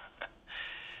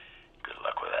 Good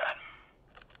luck with that.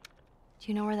 Do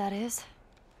you know where that is?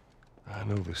 I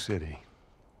know the city.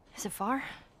 Is it far?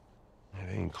 It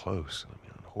ain't close. I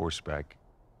mean, on horseback.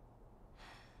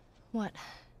 What?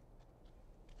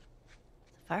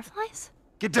 The fireflies?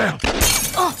 Get down!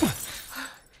 Oh!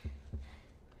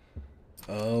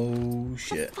 Oh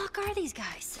shit. The fuck are these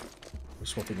guys? We're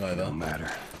swapping over. No matter.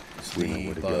 It's We know the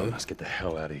where to bow. go. Let's get the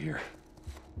hell out of here.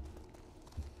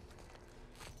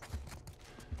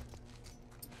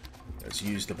 Let's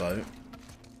use the boat.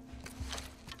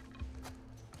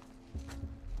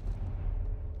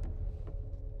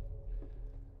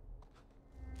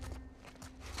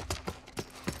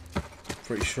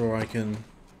 Pretty sure I can...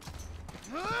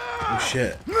 Oh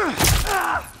shit.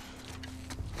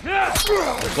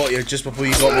 I got you just before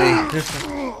you got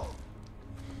me.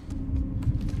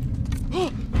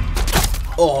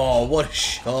 Oh, what a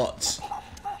shot.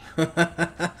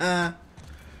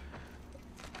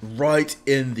 Right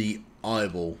in the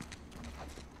eyeball.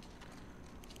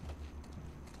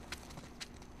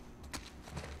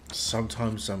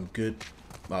 Sometimes I'm good.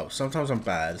 Well, sometimes I'm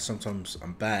bad. Sometimes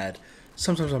I'm bad.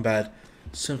 Sometimes I'm bad.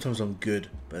 Sometimes I'm good.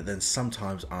 But then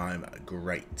sometimes I'm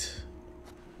great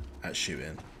at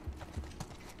shooting.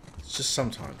 It's just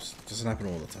sometimes. It doesn't happen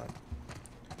all the time.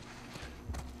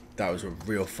 That was a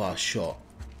real fast shot.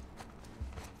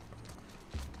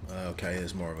 Okay,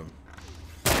 there's more of them.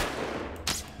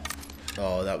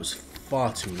 Oh, that was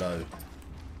far too low.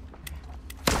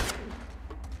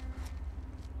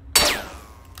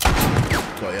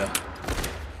 Got ya.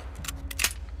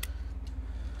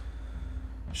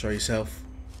 Show yourself.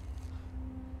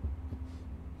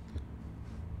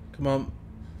 Come on.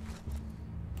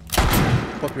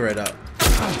 Pop your head up.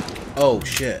 Oh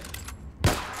shit.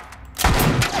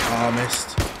 Ah, I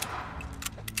missed.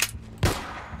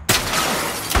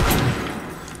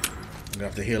 I'm gonna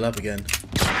have to heal up again.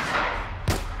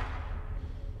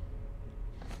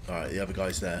 Alright, the other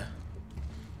guy's there.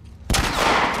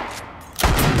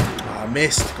 Oh, I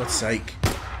missed, God's sake. I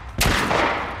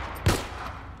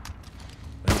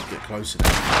need to get closer now.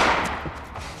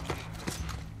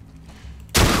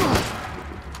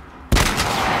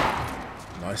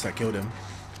 Nice, that killed him.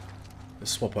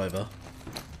 Let's swap over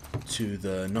to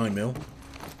the 9mm.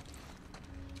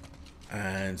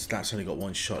 And that's only got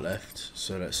one shot left.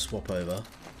 So let's swap over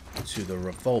to the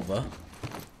revolver.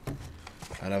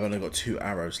 And I've only got 2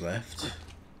 arrows left.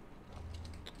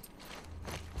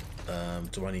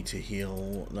 Do I need to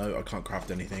heal? No, I can't craft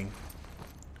anything.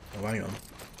 Oh, hang on.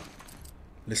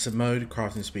 Listen mode,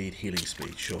 crafting speed, healing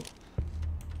speed. Sure.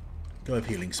 Go with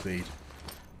healing speed.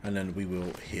 And then we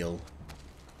will heal.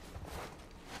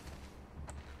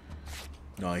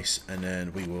 Nice. And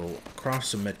then we will craft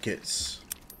some medkits.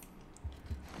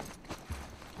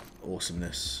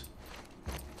 Awesomeness.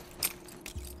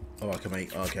 Oh, I can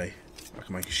make... Okay. I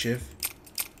can make a shiv.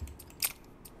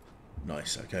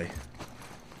 Nice, okay.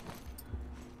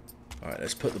 Alright,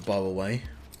 let's put the bow away.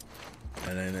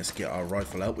 And then let's get our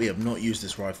rifle out. We have not used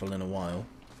this rifle in a while.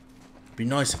 It'd be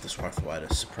nice if this rifle had a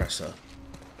suppressor.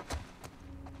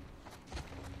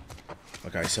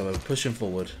 Okay, so we're pushing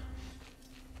forward.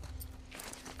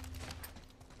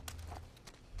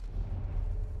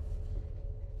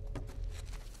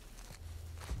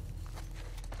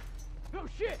 Oh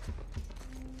shit!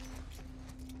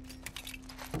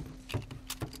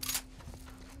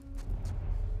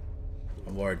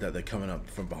 I'm worried that they're coming up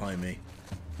from behind me.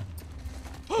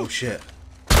 Oh shit.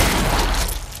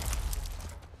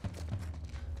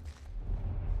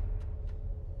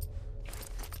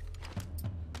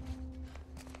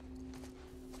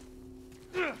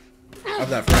 Have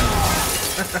that,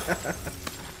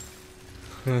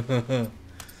 friend.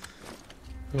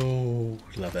 Oh,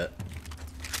 love it.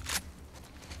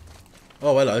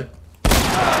 Oh, hello.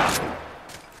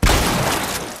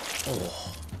 Oh.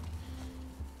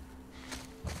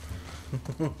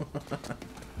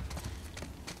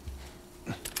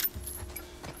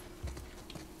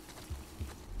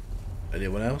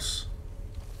 Anyone else?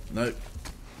 Nope.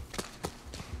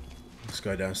 Let's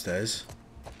go downstairs.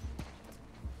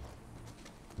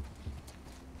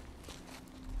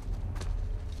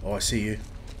 Oh, I see you.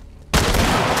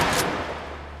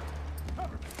 That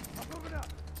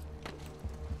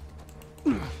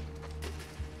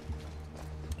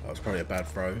was probably a bad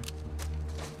throw.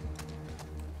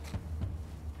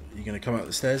 You gonna come up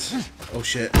the stairs? Oh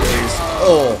shit, there he is.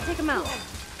 Oh! Take him out.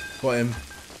 Got him.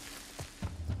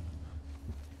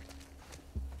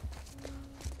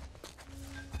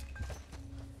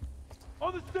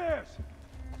 On the stairs!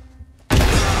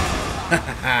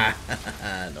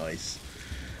 Nice.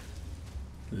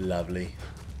 Lovely.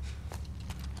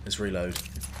 Let's reload.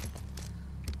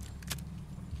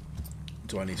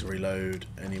 Do I need to reload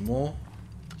any more?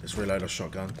 Let's reload our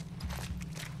shotgun.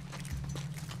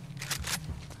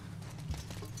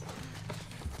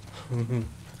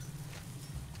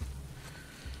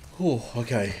 Oh,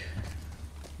 okay.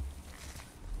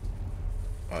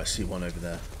 Oh, I see one over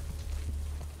there.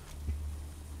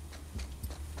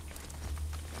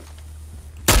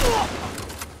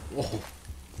 Oh.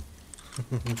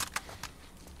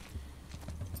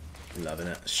 Loving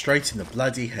it. Straight in the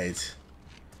bloody head.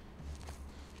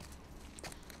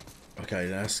 Okay,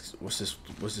 that's what's this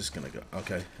gonna go?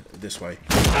 Okay, this way.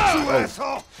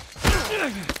 Oh.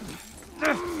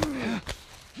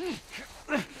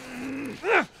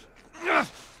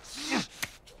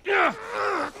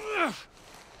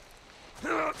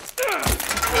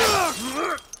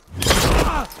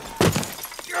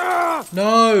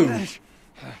 No!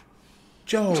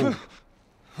 Joel!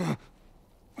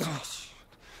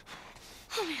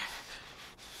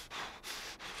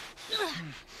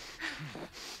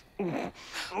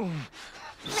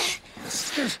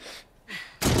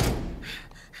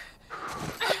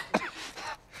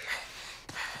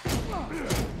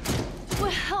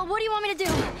 What do you want me to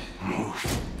do? Move.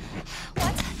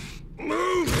 What?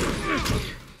 Move!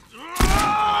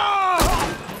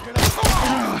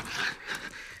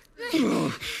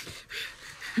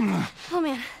 Oh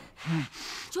man.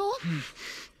 Joel?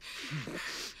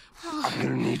 I'm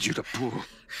gonna need you to pull.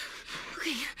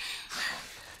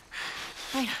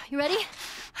 ready?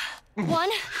 1,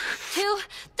 2,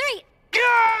 3.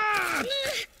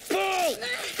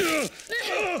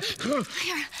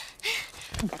 Here.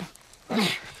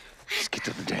 Let's get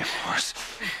to the damn horse.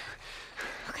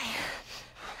 Okay.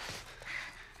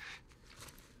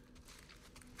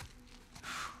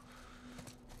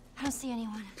 I don't see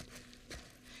anyone.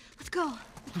 Let's go.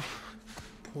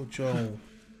 Poor Joel.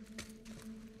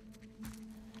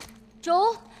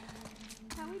 Joel?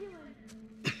 How are we doing?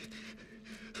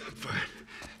 I'm fine.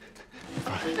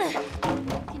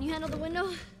 Can you handle the window?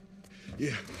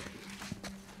 Yeah.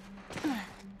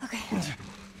 Okay.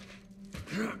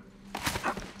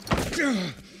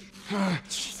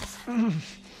 Jesus.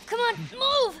 Come on,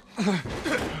 move!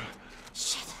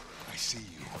 Shit. I see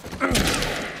you.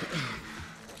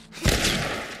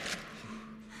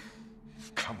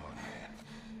 Come on, man.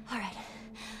 All right.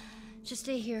 Just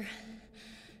stay here.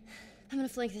 I'm gonna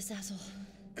flank this asshole.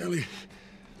 Ellie.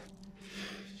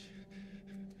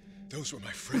 Those were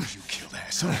my friends you killed,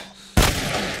 asshole.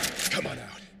 Come on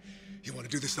out. You want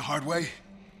to do this the hard way?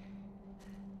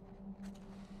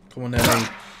 Come on, Ellie.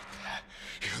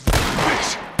 You little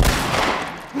bitch.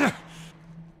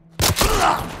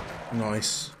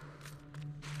 Nice.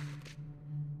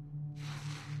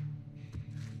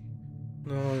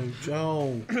 No,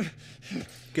 Joel.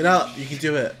 Get up. You can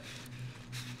do it.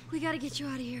 We gotta get you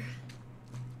out of here.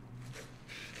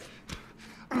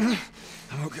 I'm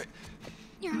okay.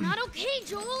 You're not okay,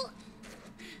 Joel!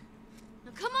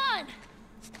 Now come on!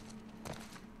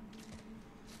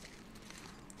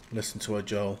 Listen to her,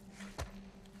 Joel.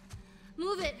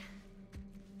 Move it!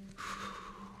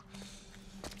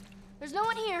 There's no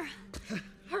one here.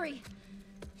 Hurry.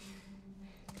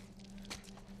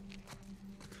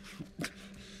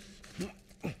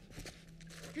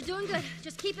 You're doing good.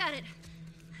 Just keep at it.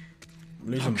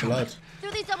 I'm losing blood.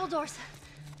 Through these double doors.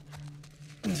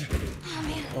 Oh,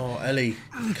 man. Oh, Ellie.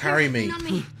 Carry me. Lean on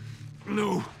me.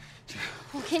 No.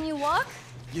 Well, can you walk?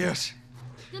 Yes.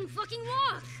 Then fucking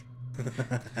walk!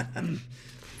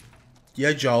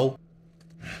 Yeah, Joel.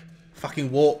 Fucking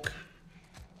walk.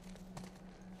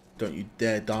 Don't you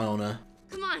dare die on her.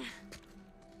 Come on.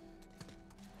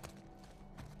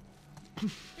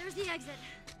 There's the exit.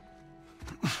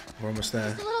 We're almost there.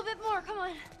 Just a little bit more, come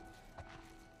on.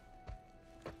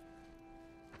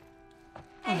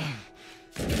 Hey.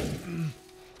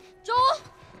 Joel?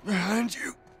 Behind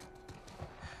you.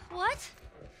 What?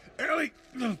 Ellie.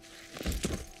 The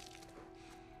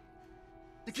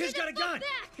kid's got a gun!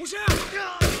 Back. Watch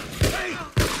out. Hey.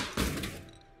 Oh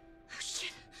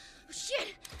shit. Oh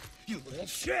shit. You little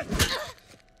shit.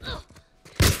 Oh.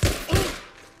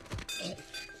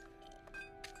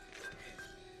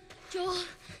 Joel.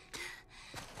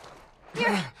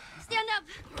 Here, stand up.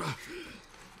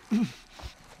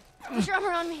 Put your arm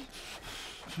around me.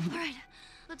 All right,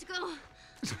 let's go.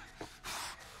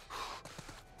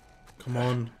 Come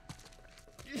on.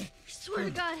 I swear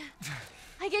to God,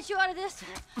 I get you out of this.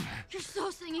 You're so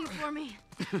singing for me.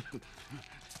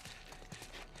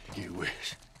 You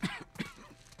wish.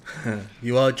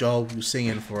 You are, Joel. You're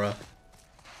singing for her.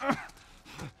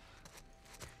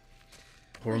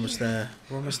 We're almost there.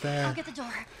 We're almost I'll there. get the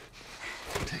door.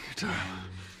 Take your time.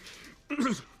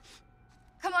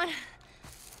 Come on.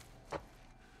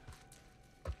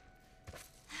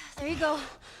 There you go.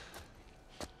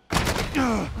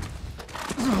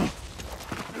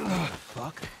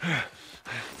 Fuck.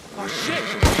 Oh, shit!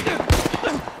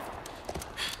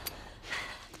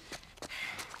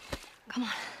 Come on.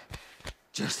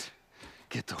 Just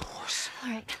get the horse.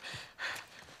 All right.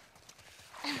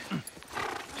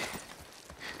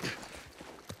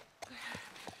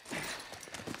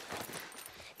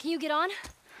 Can you get on?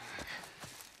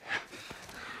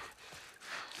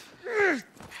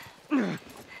 Come on.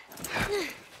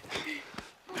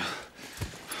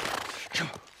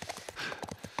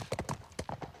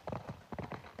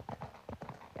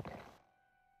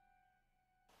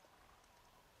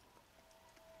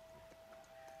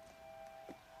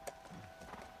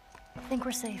 I think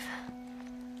we're safe.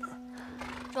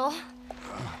 Joel?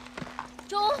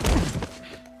 Joel?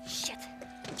 Shit.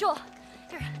 Joel,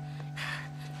 here.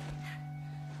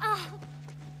 Oh,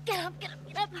 get up, get up,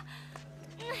 get up.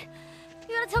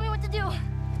 You gotta tell me what to do.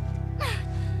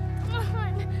 Come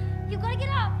on. You gotta get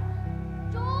up.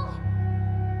 Joel?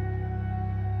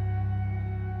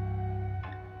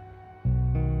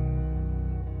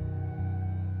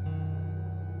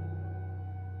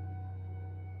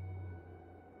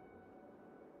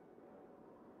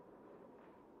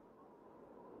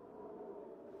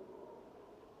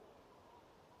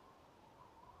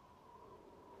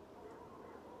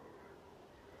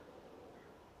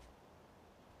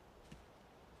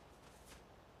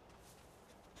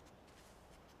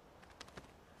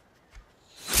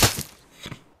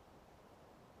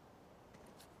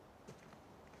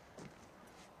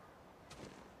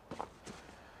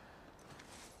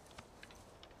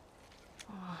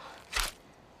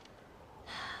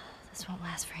 This won't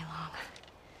last very long.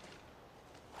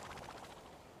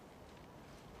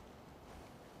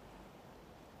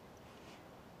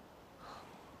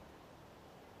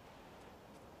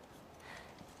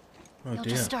 Oh You'll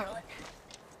dear. just startle it.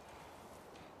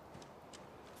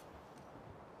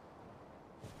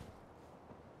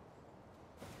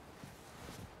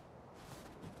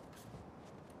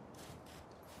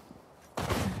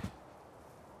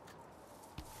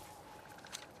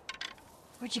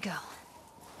 Where'd you go?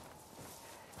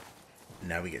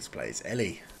 Now we get to play as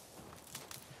Ellie.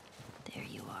 There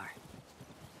you are.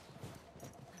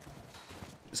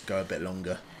 Let's go a bit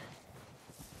longer.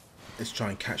 Let's try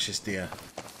and catch this deer.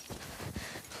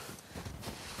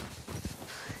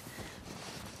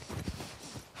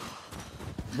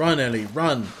 Run, Ellie,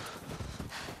 run!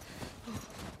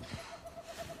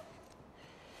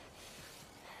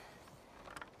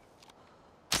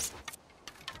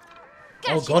 Gotcha.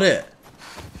 Oh, got it!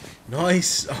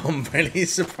 Nice! I'm really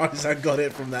surprised I got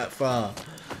it from that far.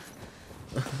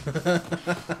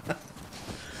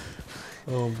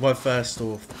 Oh, my first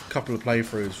or couple of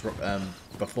playthroughs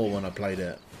before when I played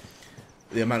it,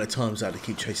 the amount of times I had to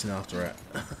keep chasing after it.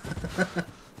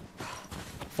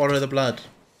 Follow the blood.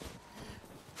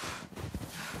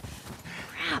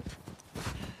 Crap.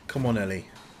 Come on, Ellie.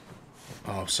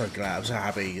 Oh, I'm so glad. I'm so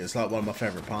happy. It's like one of my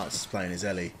favourite parts is playing as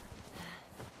Ellie.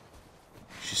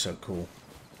 She's so cool.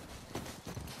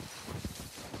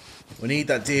 We need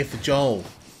that deer for Joel.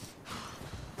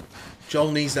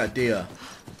 Joel needs that deer.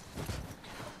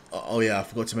 Oh yeah, I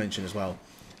forgot to mention as well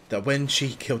that when she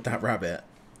killed that rabbit,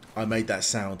 I made that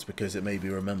sound because it made me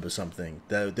remember something.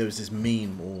 There was this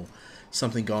meme or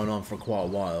something going on for quite a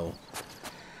while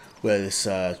where this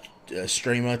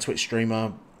streamer, Twitch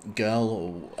streamer girl,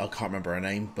 or I can't remember her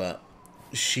name, but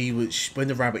when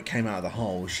the rabbit came out of the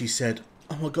hole, she said,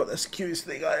 "Oh my god, that's the cutest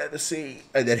thing I ever see,"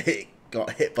 and then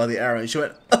got hit by the arrow and she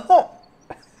went, "Oh!"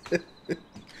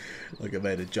 Like it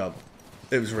made a jump.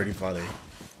 It was really funny.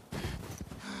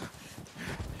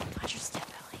 Watch your step,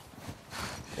 Ellie.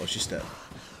 Watch your step.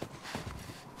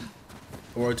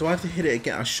 Or do I have to hit it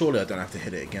again? Surely I don't have to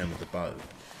hit it again with the bow.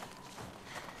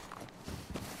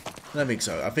 I don't think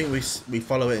so. I think we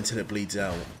follow it until it bleeds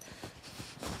out.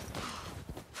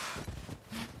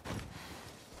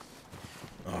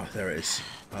 Oh, there it is.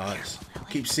 Oh,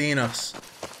 keep seeing us.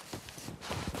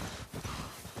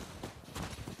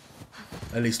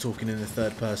 Ellie's talking in the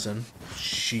third person.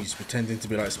 She's pretending to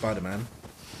be like Spider-Man.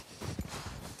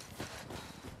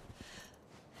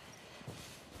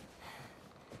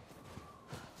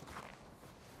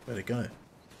 Where'd it go?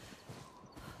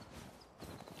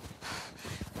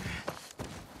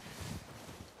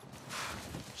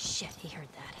 Shit, he heard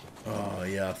that. Oh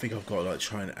yeah, I think I've got to like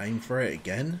try and aim for it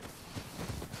again.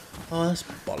 Oh, that's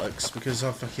bollocks, because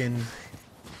I fucking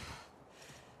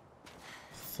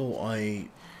thought I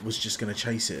was just going to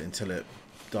chase it until it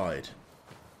died.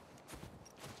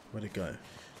 Where'd it go?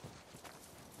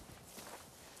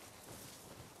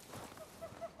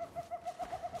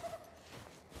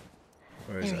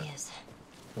 Where is There it? he is.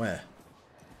 Where?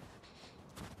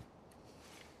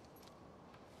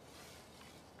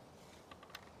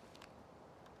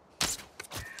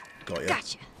 Got you.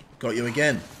 Gotcha. Got you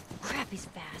again. Crap, he's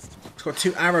fast. It's got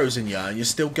 2 arrows in you and you're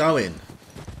still going.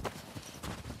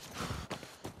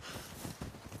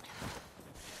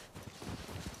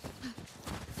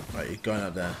 Right, you're going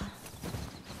up there.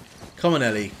 Come on,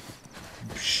 Ellie.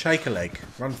 Shake a leg.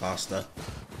 Run faster.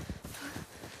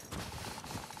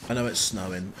 I know it's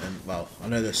snowing, and well, I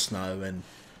know there's snow, and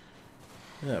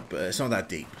yeah, but it's not that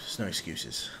deep. There's no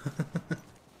excuses.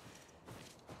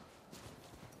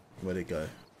 Where'd it go?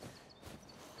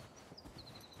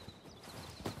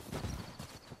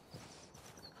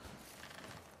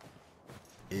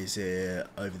 Is it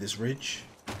over this ridge?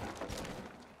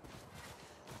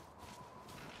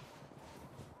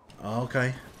 Oh,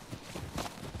 okay.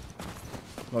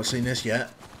 Not seen this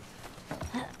yet.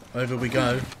 Over we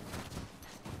go.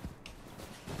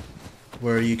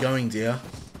 Where are you going, dear?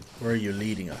 Where are you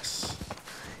leading us?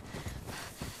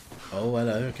 Oh,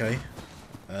 hello, okay.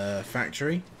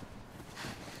 Factory?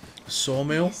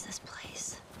 Sawmill? What is this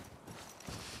place?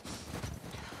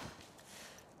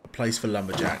 A place for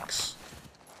lumberjacks.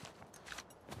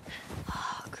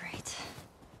 Oh, great.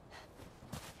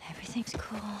 Everything's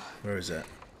cool. Where is it?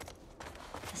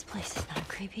 This place is not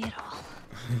creepy at all.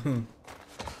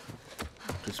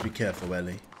 Just be careful,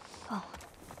 Ellie. Oh,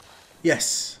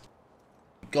 Yes!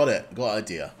 Got it. Got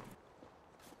idea.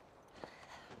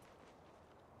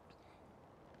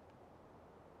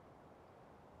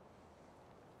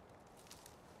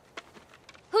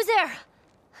 who's there?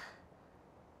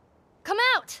 Come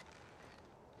out!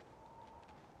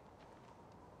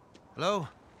 Hello?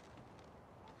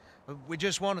 We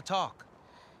just want to talk.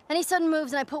 Any sudden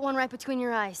moves and I put one right between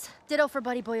your eyes. Ditto for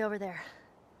buddy boy over there.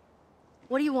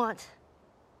 What do you want?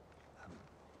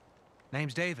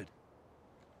 Name's David.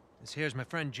 This here's my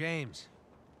friend James.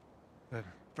 We're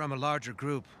from a larger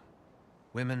group.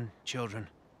 Women, children.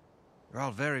 They're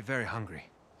all very, very hungry.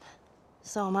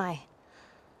 So am I.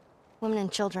 Women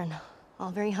and children,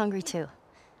 all very hungry too.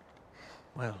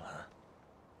 Well,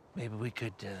 maybe we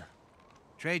could,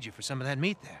 trade you for some of that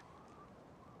meat there.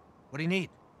 What do you need?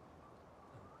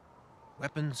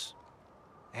 Weapons?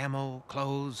 Ammo?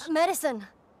 Clothes? Medicine!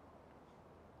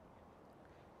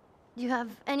 Do you have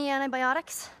any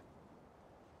antibiotics?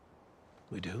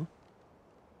 We do.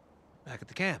 Back at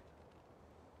the camp.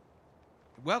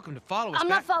 You're welcome to follow us I'm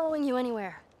back. not following you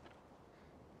anywhere.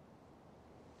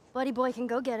 Buddy boy can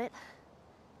go get it.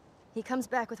 He comes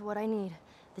back with what I need.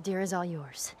 The deer is all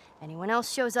yours. Anyone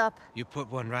else shows up... You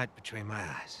put one right between my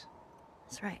eyes.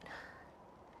 That's right.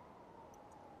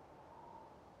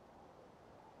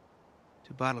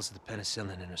 2 bottles of the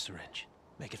penicillin in a syringe.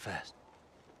 Make it fast.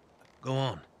 Go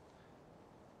on.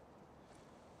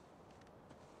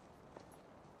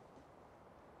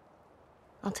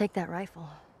 I'll take that rifle.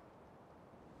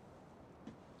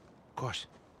 Of course.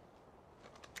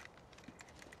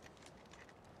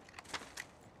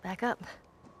 Back up.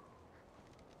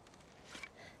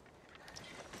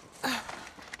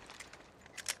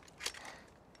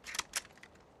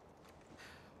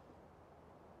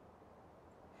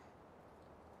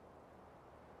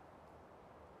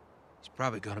 It's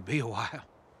probably gonna be a while.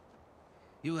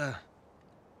 You,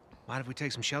 mind if we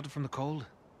take some shelter from the cold?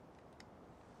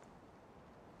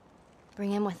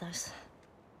 Bring him with us.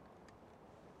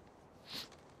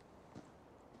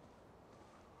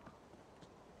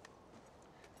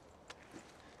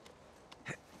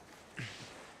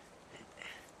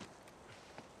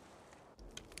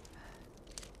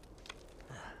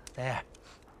 There.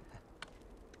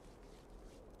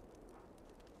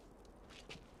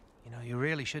 You know, you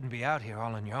really shouldn't be out here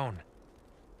all on your own.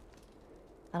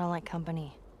 I don't like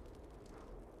company.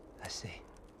 I see.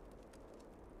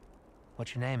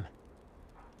 What's your name?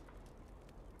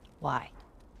 Why?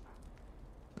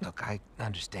 Look, I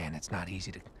understand it's not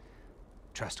easy to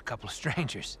trust a couple of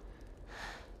strangers.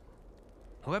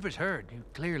 Whoever's heard, you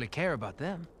clearly care about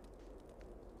them.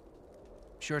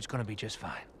 I'm sure it's gonna be just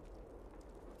fine.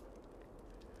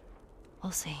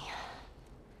 We'll see.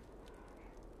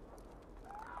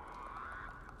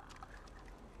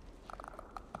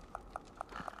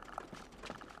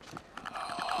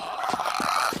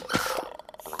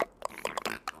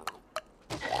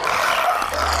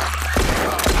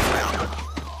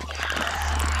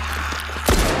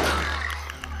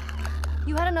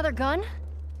 You had another gun?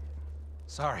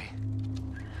 Sorry.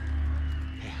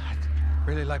 Hey, I'd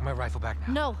really like my rifle back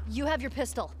now. No, you have your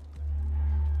pistol.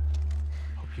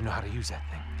 Hope you know how to use that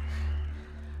thing.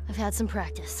 I've had some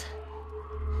practice.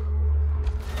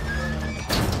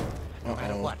 No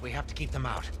matter what, we have to keep them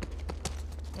out.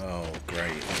 Oh,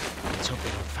 great. Let's hope they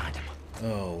don't find him.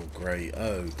 Oh, great.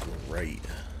 Oh, great.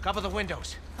 Cover the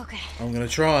windows. Okay. I'm gonna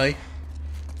try.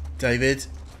 David,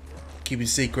 keeping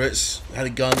secrets. Had a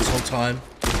gun this whole time.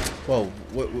 Whoa,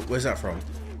 where's that from?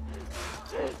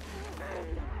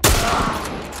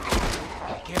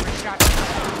 Give her a shot.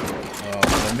 Oh,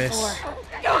 did I miss?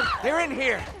 They're in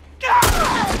here.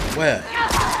 Where?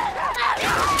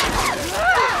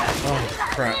 Oh,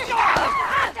 crap.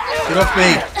 Get off me!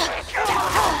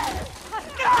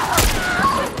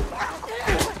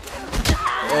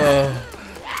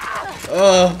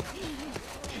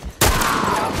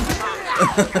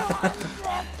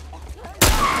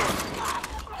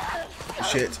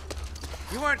 Shit.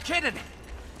 You weren't kidding.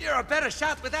 You're a better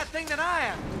shot with that thing than I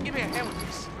am. Give me a hand with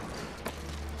this.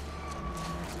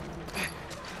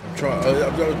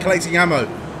 I'm collecting ammo.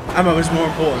 Ammo is more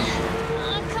important.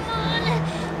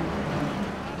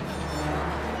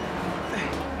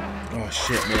 Come on. Oh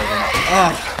shit, me again.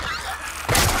 Ah!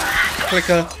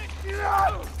 Clicker.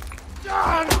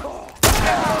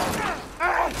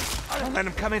 Don't let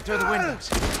him come in through the windows.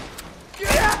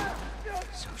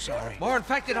 So sorry. More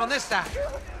infected on this side.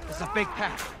 There's a big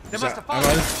pack. They must have followed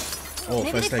us. Oh,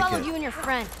 Maybe first they aid followed kit. you and your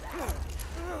friend.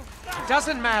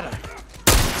 Doesn't matter.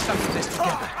 Stuck this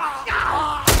together.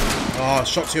 Oh,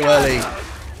 shot too early.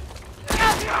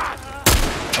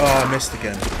 Oh, I missed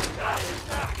again.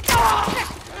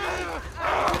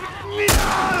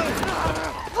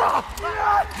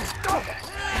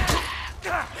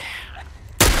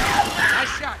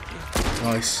 Nice shot, kid.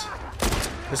 Nice.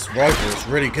 This rifle is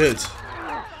really good.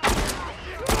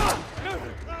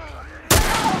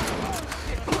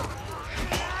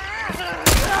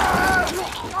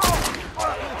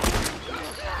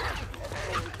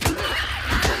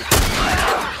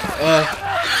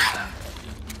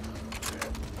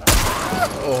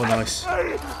 Oh, nice.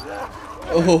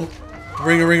 Oh,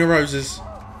 ring of roses.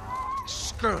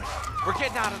 Screw it. We're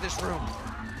getting out of this room.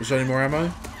 Was there any more ammo?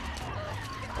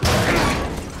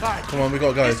 Fine. Come on, we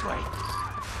gotta go. This way.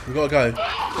 We gotta go.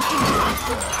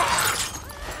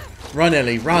 Run,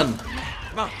 Ellie, run.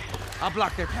 Come on. I'll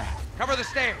block their path. Cover the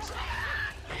stairs.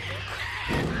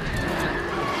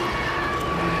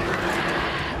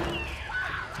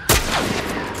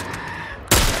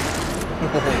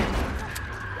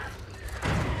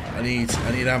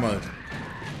 I need ammo.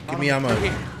 Give me ammo.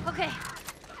 Here. Okay.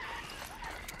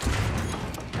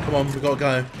 Come on, we gotta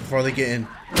go before they get in. Do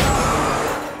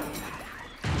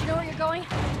you know where you're going?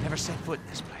 Never set foot in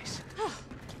this place. Oh,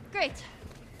 great.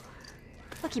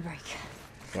 Lucky break.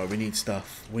 Right, we need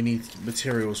stuff. We need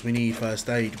materials. We need first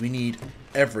aid. We need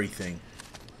everything.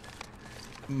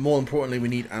 More importantly, we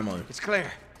need ammo. It's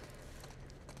clear.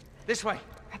 This way.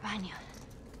 Right behind you.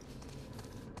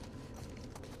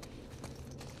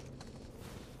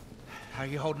 How are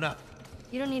you holding up?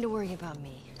 You don't need to worry about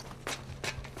me.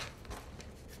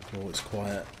 Oh, it's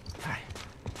quiet. All right.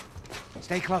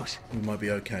 Stay close. We might be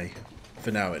okay.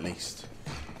 For now, at least.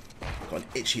 Got an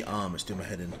itchy arm that's doing my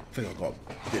head in. I think I got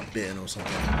a bit bitten or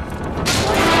something.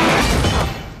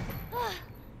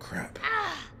 Crap.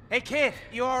 Hey, kid.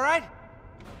 You all right?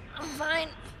 I'm fine.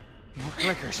 More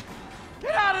clickers.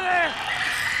 Get out of there!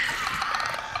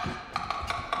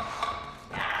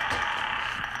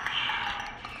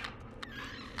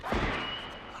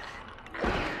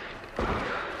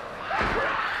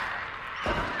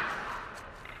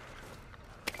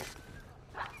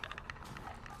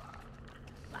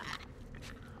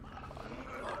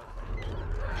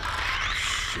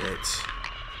 Shit.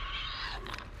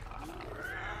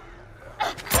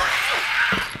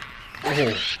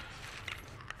 Oh.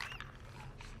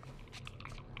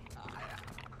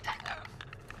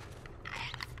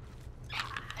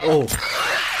 Oh,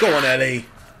 go on, Ellie.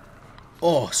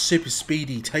 Oh, super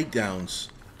speedy takedowns.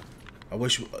 I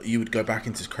wish you would go back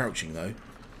into crouching though.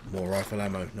 More rifle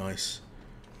ammo, nice.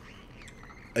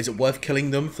 Is it worth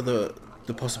killing them for the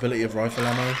possibility of rifle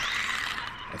ammo?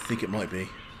 I think it might be.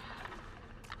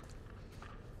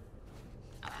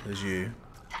 There's you.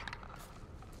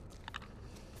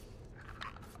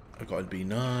 I've got to be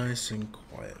nice and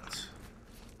quiet.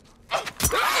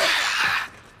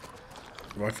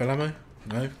 Rifle ammo?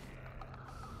 No?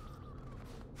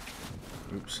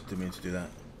 Oops, didn't mean to do that.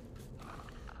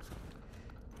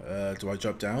 Do I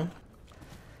jump down?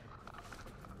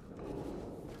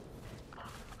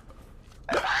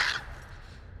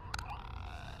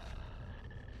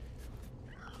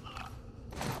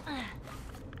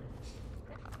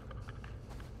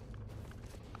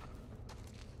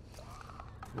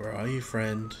 Where are you,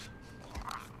 friend?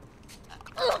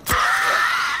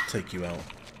 Take you out.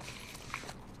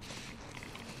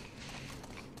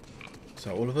 Is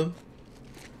that all of them?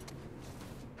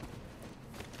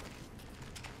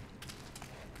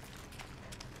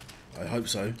 I hope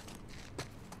so.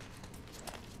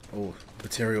 Oh,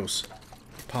 materials.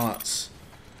 Parts.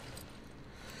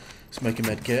 Let's make a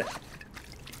med kit.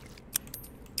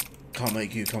 Can't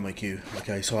make you, can't make you.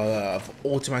 Okay, so I've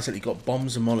automatically got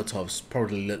bombs and Molotovs.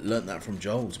 Probably learnt that from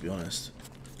Joel, to be honest.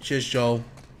 Cheers, Joel.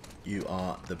 You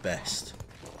are the best.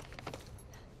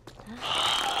 You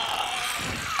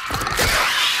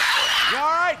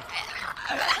alright?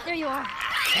 There you are.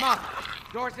 Come on.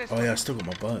 Doors this Oh way. yeah, I still got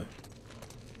my bow.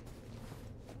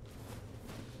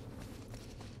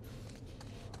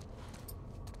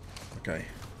 Okay.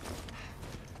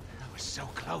 That was so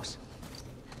close.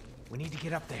 We need to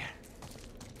get up there.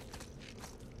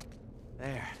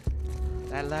 There.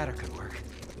 That ladder could work.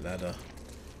 Ladder.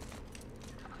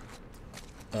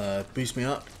 Boost me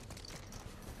up.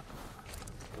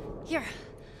 Here.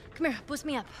 Come here. Boost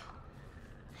me up.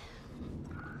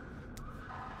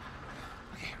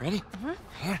 Okay, ready?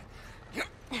 Here.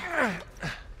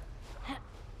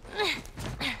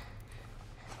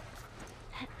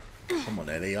 Come on,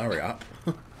 Eddie, hurry up.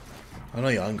 I know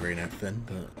you're hungry and everything,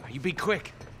 but... You be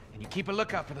quick, and you keep a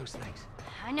lookout for those things.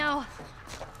 I know.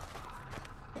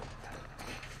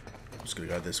 I'm just gonna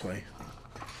go this way.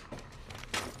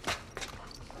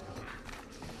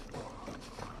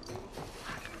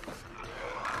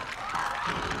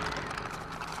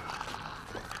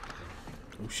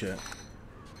 Oh shit.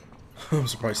 I'm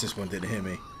surprised this one didn't hear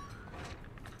me.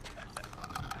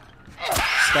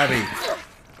 Stabby.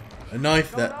 A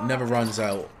knife that never runs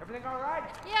out. Everything all right?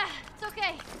 Yeah, it's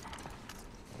okay.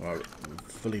 Alright,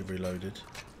 fully reloaded.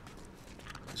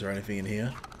 Is there anything in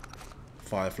here?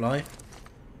 Firefly.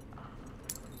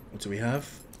 What do we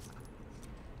have?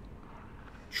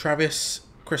 Travis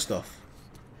Christoph.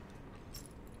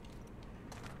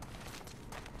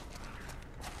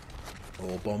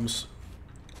 Or bombs.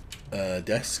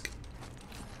 Desk.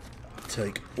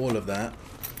 Take all of that.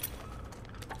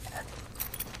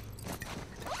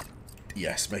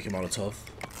 Yes, make a Molotov.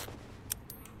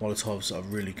 Molotovs are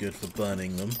really good for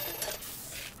burning them.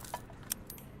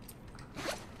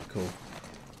 Cool.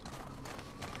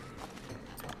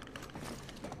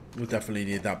 We'll definitely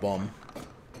need that bomb.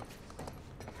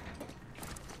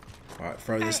 Alright,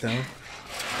 throw this down. Here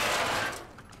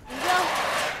we go.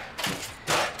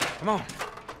 Come on.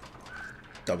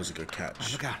 That was a good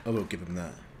catch. Look out. I will give him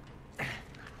that.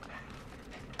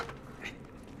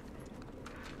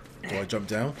 Do I jump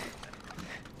down?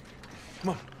 Come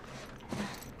on.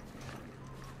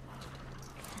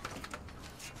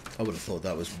 I would have thought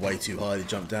that was way too high to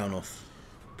jump down off.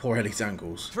 Poor Ellie's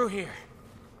ankles. Through here.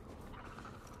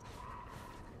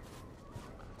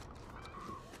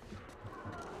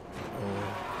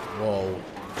 Whoa.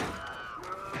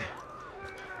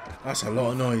 That's a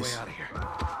lot of noise. Way out of here.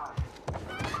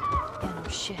 Oh,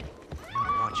 shit.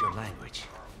 Watch your language.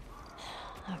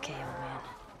 Okay, old man.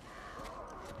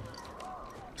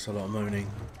 It's a lot of moaning.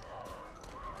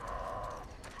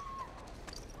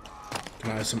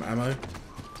 Can I have some ammo?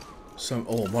 Some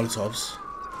Molotovs.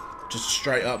 Just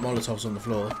straight up Molotovs on the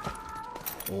floor.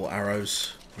 Or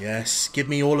arrows. Yes, give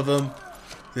me all of them.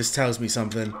 This tells me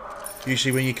something.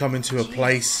 Usually when you come into a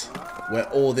place where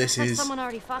all this is, Someone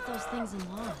already fought those things and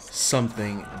lost.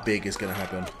 something big is going to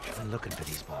happen. I'm looking for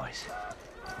these boys.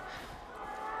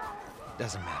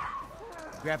 Doesn't matter.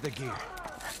 Grab the gear.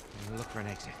 And look for an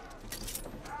exit.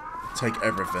 Take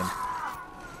everything.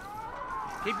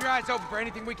 Keep your eyes open for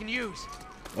anything we can use.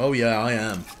 Oh yeah, I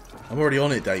am. I'm already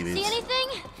on it, David. See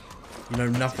anything? You know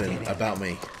nothing about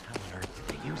me. How on earth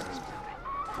did they use this building?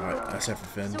 Alright, that's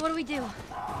everything. So what do we do?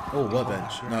 Oh,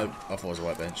 workbench. No, I thought it was a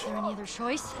workbench. Is there any other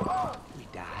choice? We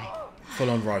die.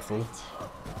 Full-on rifle.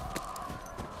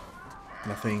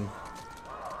 Nothing.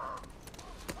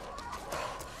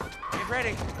 Get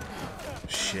ready.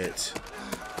 Shit.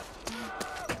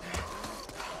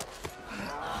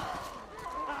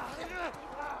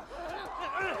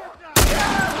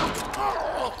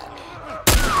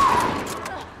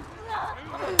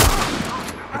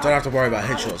 I don't have to worry about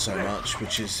headshots so much,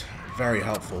 which is very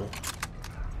helpful.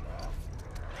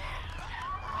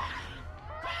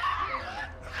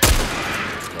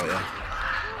 Got ya.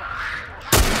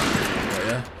 Got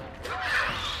ya.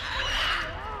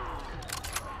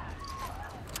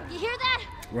 You hear that?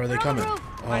 Where are they They're on the coming? roof.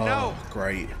 Oh, I know.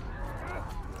 Great.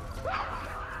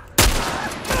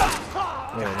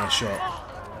 Oh, nice shot.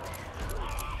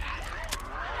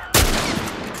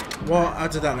 What? How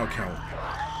did that not count?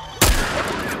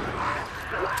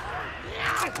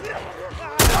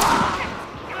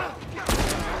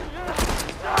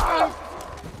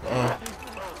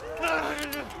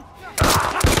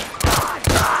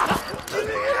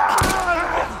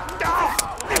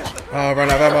 Oh, I ran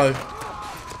out of ammo.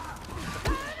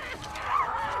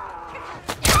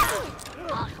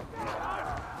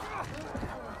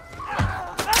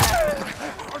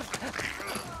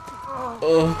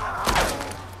 Oh.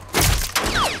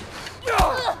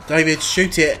 David,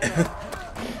 shoot it.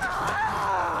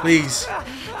 Please.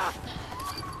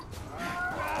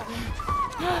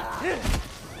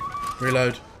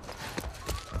 Reload.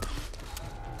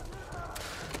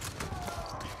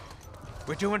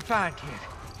 We're doing fine, kid.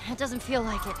 It doesn't feel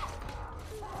like it.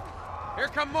 Here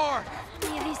come more. How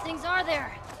many of these things are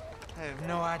there? I have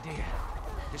no idea.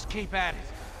 Just keep at it.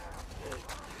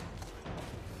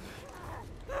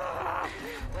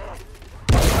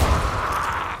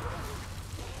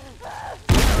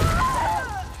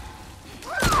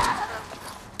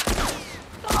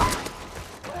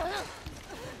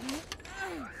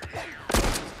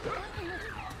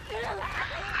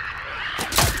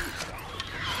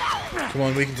 Come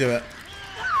on, we can do it.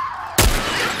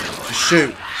 Just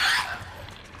shoot.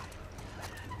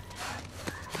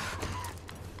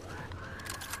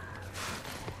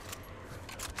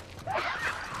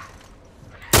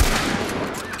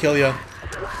 Kill ya.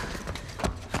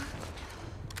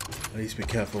 At least be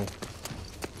careful.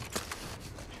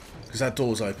 Because that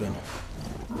door's open.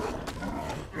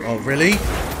 Oh, really?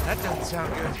 That doesn't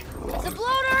sound good. It's a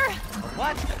bloater!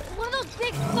 What? One of those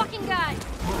big fucking guys!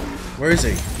 Where is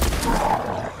he?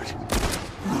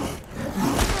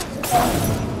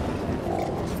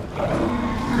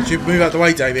 Could you move out the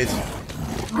way, David?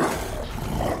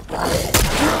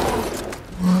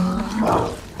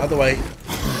 Other way.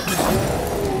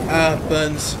 Ah,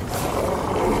 burns.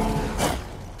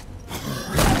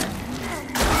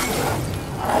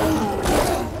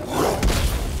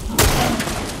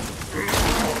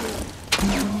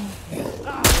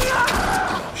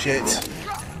 shit.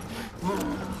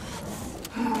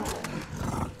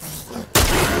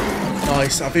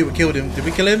 Nice. I think we killed him. Did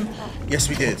we kill him? Yes,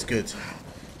 we did. Good.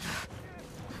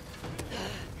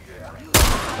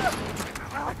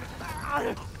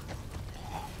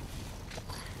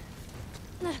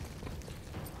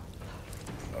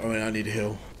 Oh, I need a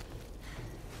heal.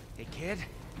 Hey, kid.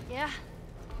 Yeah?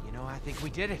 You know, I think we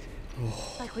did it.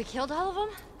 Like we killed all of them?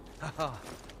 Oh,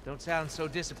 don't sound so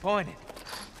disappointed.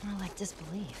 More like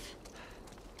disbelief.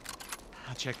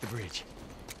 I'll check the bridge.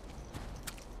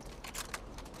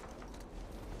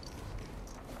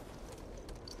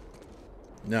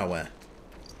 Now where?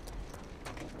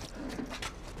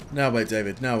 Now where,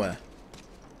 David? Now where?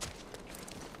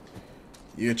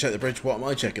 You gonna check the bridge? What am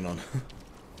I checking on?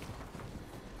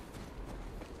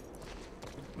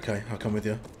 Okay, I'll come with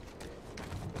you.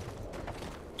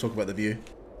 Talk about the view.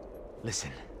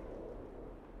 Listen.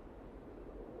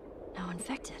 No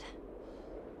infected.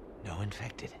 No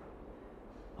infected.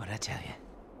 What'd I tell you?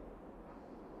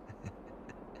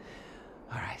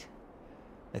 All right.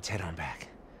 Let's head on back.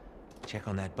 Check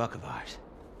on that buck of ours.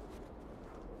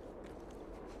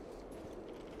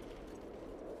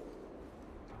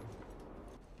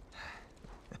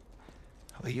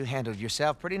 Well, you handled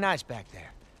yourself pretty nice back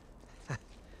there.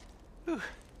 Whew.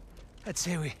 I'd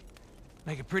say we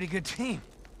make a pretty good team.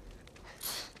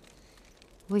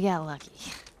 We got lucky.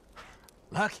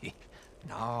 Lucky?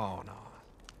 No.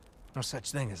 No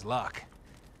such thing as luck.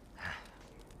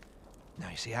 Now,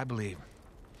 you see, I believe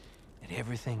that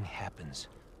everything happens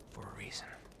for a reason.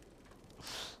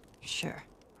 Sure.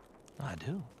 I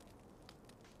do.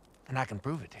 And I can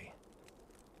prove it to you.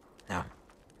 Now,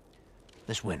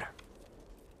 this winter,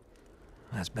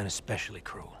 that's been especially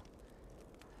cruel.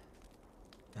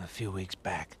 A few weeks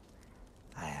back,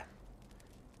 I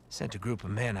sent a group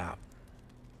of men out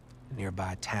to a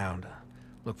nearby town to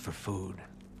look for food.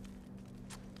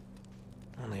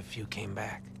 Only a few came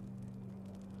back.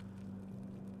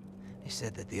 They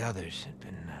said that the others had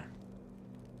been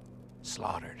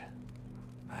slaughtered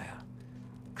by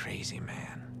a crazy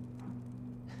man.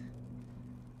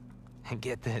 And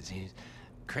get this, he's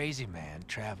a crazy man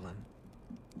traveling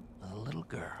with a little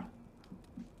girl.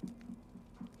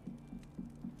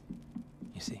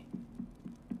 You see,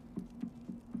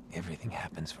 everything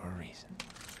happens for a reason.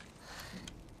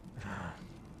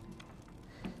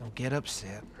 Don't get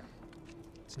upset.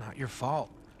 It's not your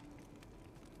fault.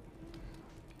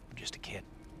 I'm just a kid.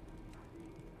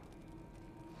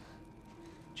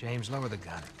 James, lower the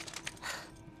gun.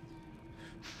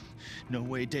 No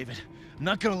way, David. I'm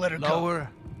not gonna let her go.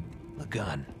 Lower the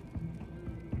gun.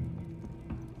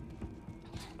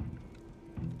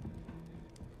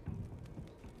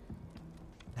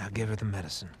 Now give her the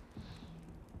medicine.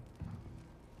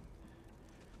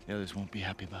 The others won't be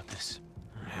happy about this.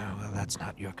 Yeah, well, that's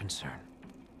not your concern.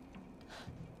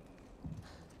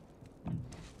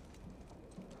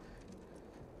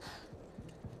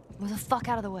 Move the fuck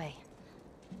out of the way.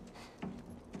 You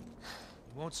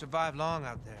won't survive long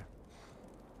out there.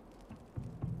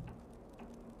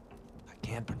 I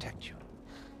can protect you.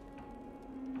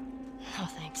 No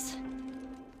thanks.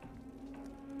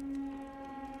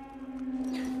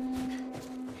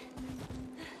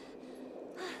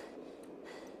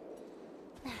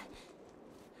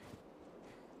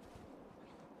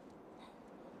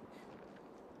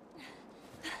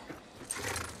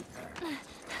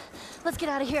 Let's get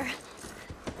out of here.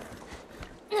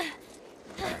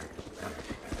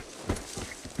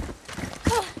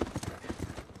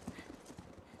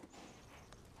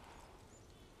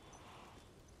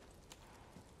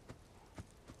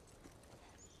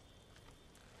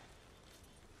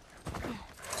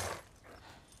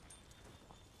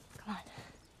 Come on.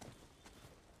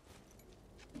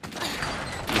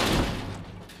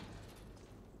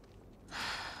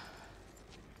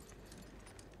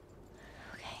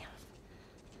 Okay.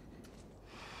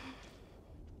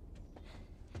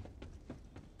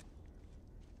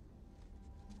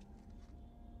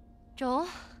 Joel?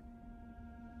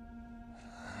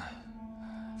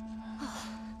 Oh.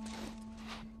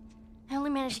 I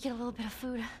only managed to get a little bit of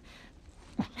food.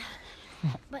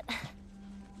 But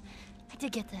I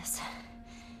did get this.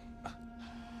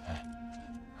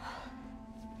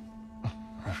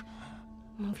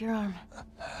 Move your arm.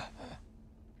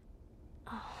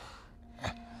 Oh.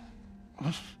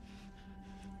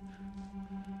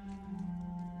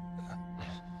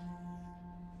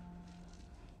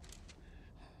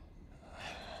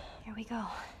 Here we go.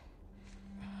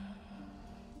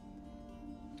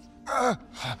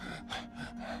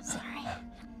 Sorry.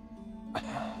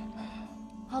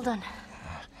 Well done.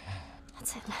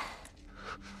 That's it.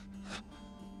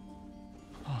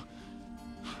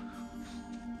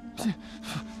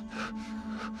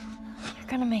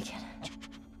 gonna make it.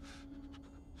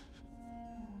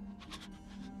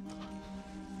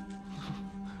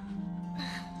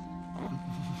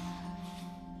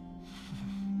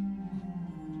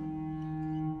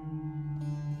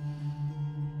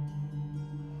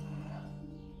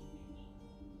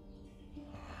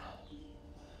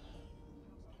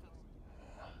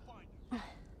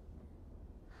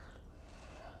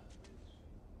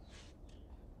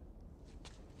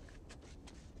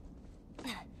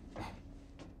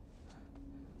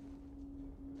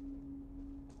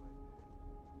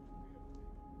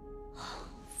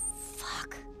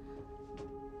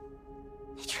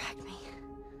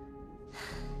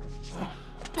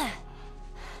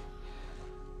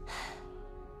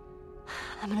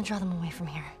 I'm gonna draw them away from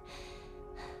here.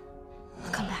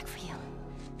 I'll come back for you.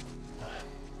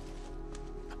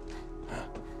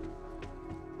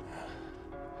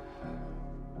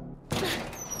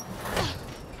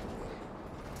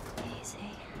 Easy.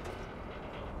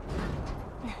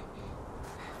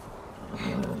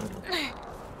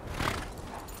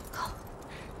 Go.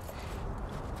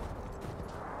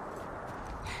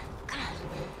 Come on.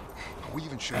 Are we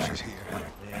even sure she's here? Man,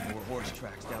 there were horse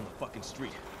tracks down the fucking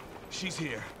street. She's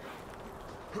here.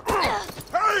 Hey,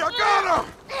 I got her!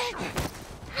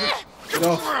 Get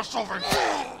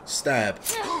off. Stab.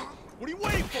 What are you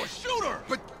waiting for? Shoot her!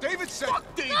 But David said...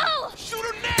 Fuck David! No! Shoot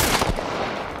her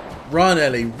now! Run,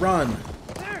 Ellie, run.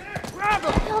 What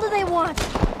the hell do they want?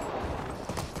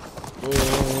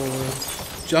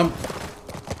 Oh. Jump.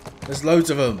 There's loads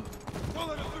of them.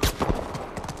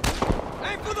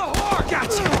 Aim for the horse!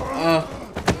 Gotcha!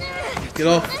 Get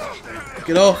off.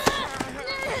 Get off.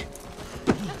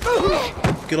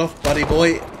 Get off, buddy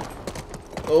boy.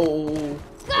 Oh.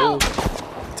 Oh.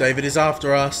 David is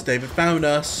after us. David found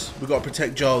us. We've got to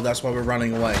protect Joel. That's why we're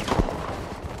running away.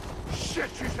 Shit,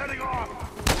 she's heading off!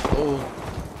 Oh.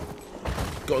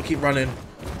 Got to keep running.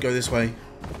 Go this way.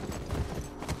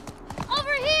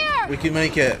 Over here! We can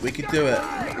make it. We can do it.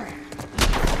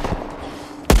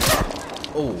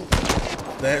 Oh.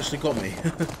 They actually got me.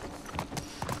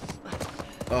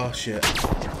 Oh, shit.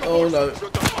 Oh, no.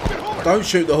 Don't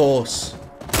shoot the horse.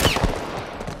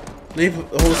 Leave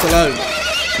the horse alone.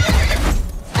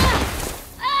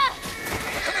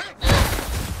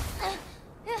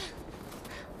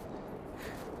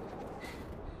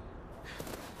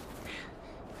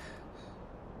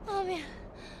 Oh man.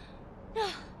 No.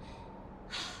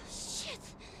 Shit.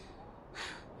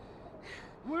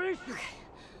 Where is she?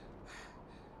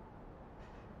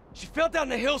 She fell down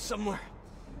the hill somewhere.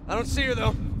 I don't see her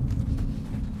though.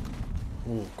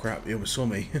 Oh crap, he almost saw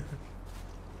me.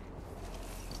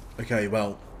 Okay,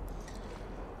 well,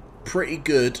 pretty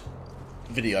good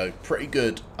video, pretty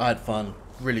good. I had fun,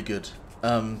 really good.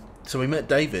 So we met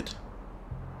David,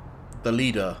 the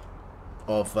leader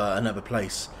of another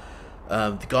place.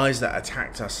 The guys that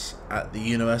attacked us at the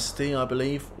university, I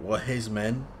believe, were his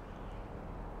men.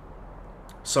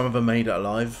 Some of them made it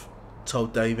alive.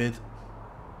 Told David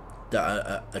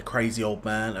that a crazy old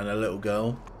man and a little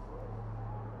girl.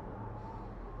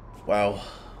 Wow.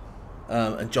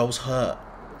 And Joel's hurt.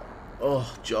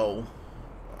 Oh, Joel.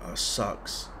 That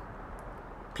sucks.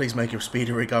 Please make a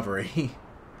speedy recovery.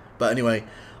 But anyway,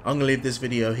 I'm going to leave this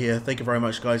video here. Thank you very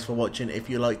much, guys, for watching. If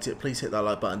you liked it, please hit that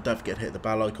like button. Don't forget to hit the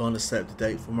bell icon to stay up to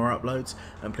date for more uploads.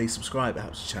 And please subscribe. It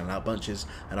helps the channel out bunches.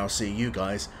 And I'll see you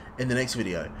guys in the next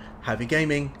video. Happy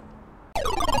gaming.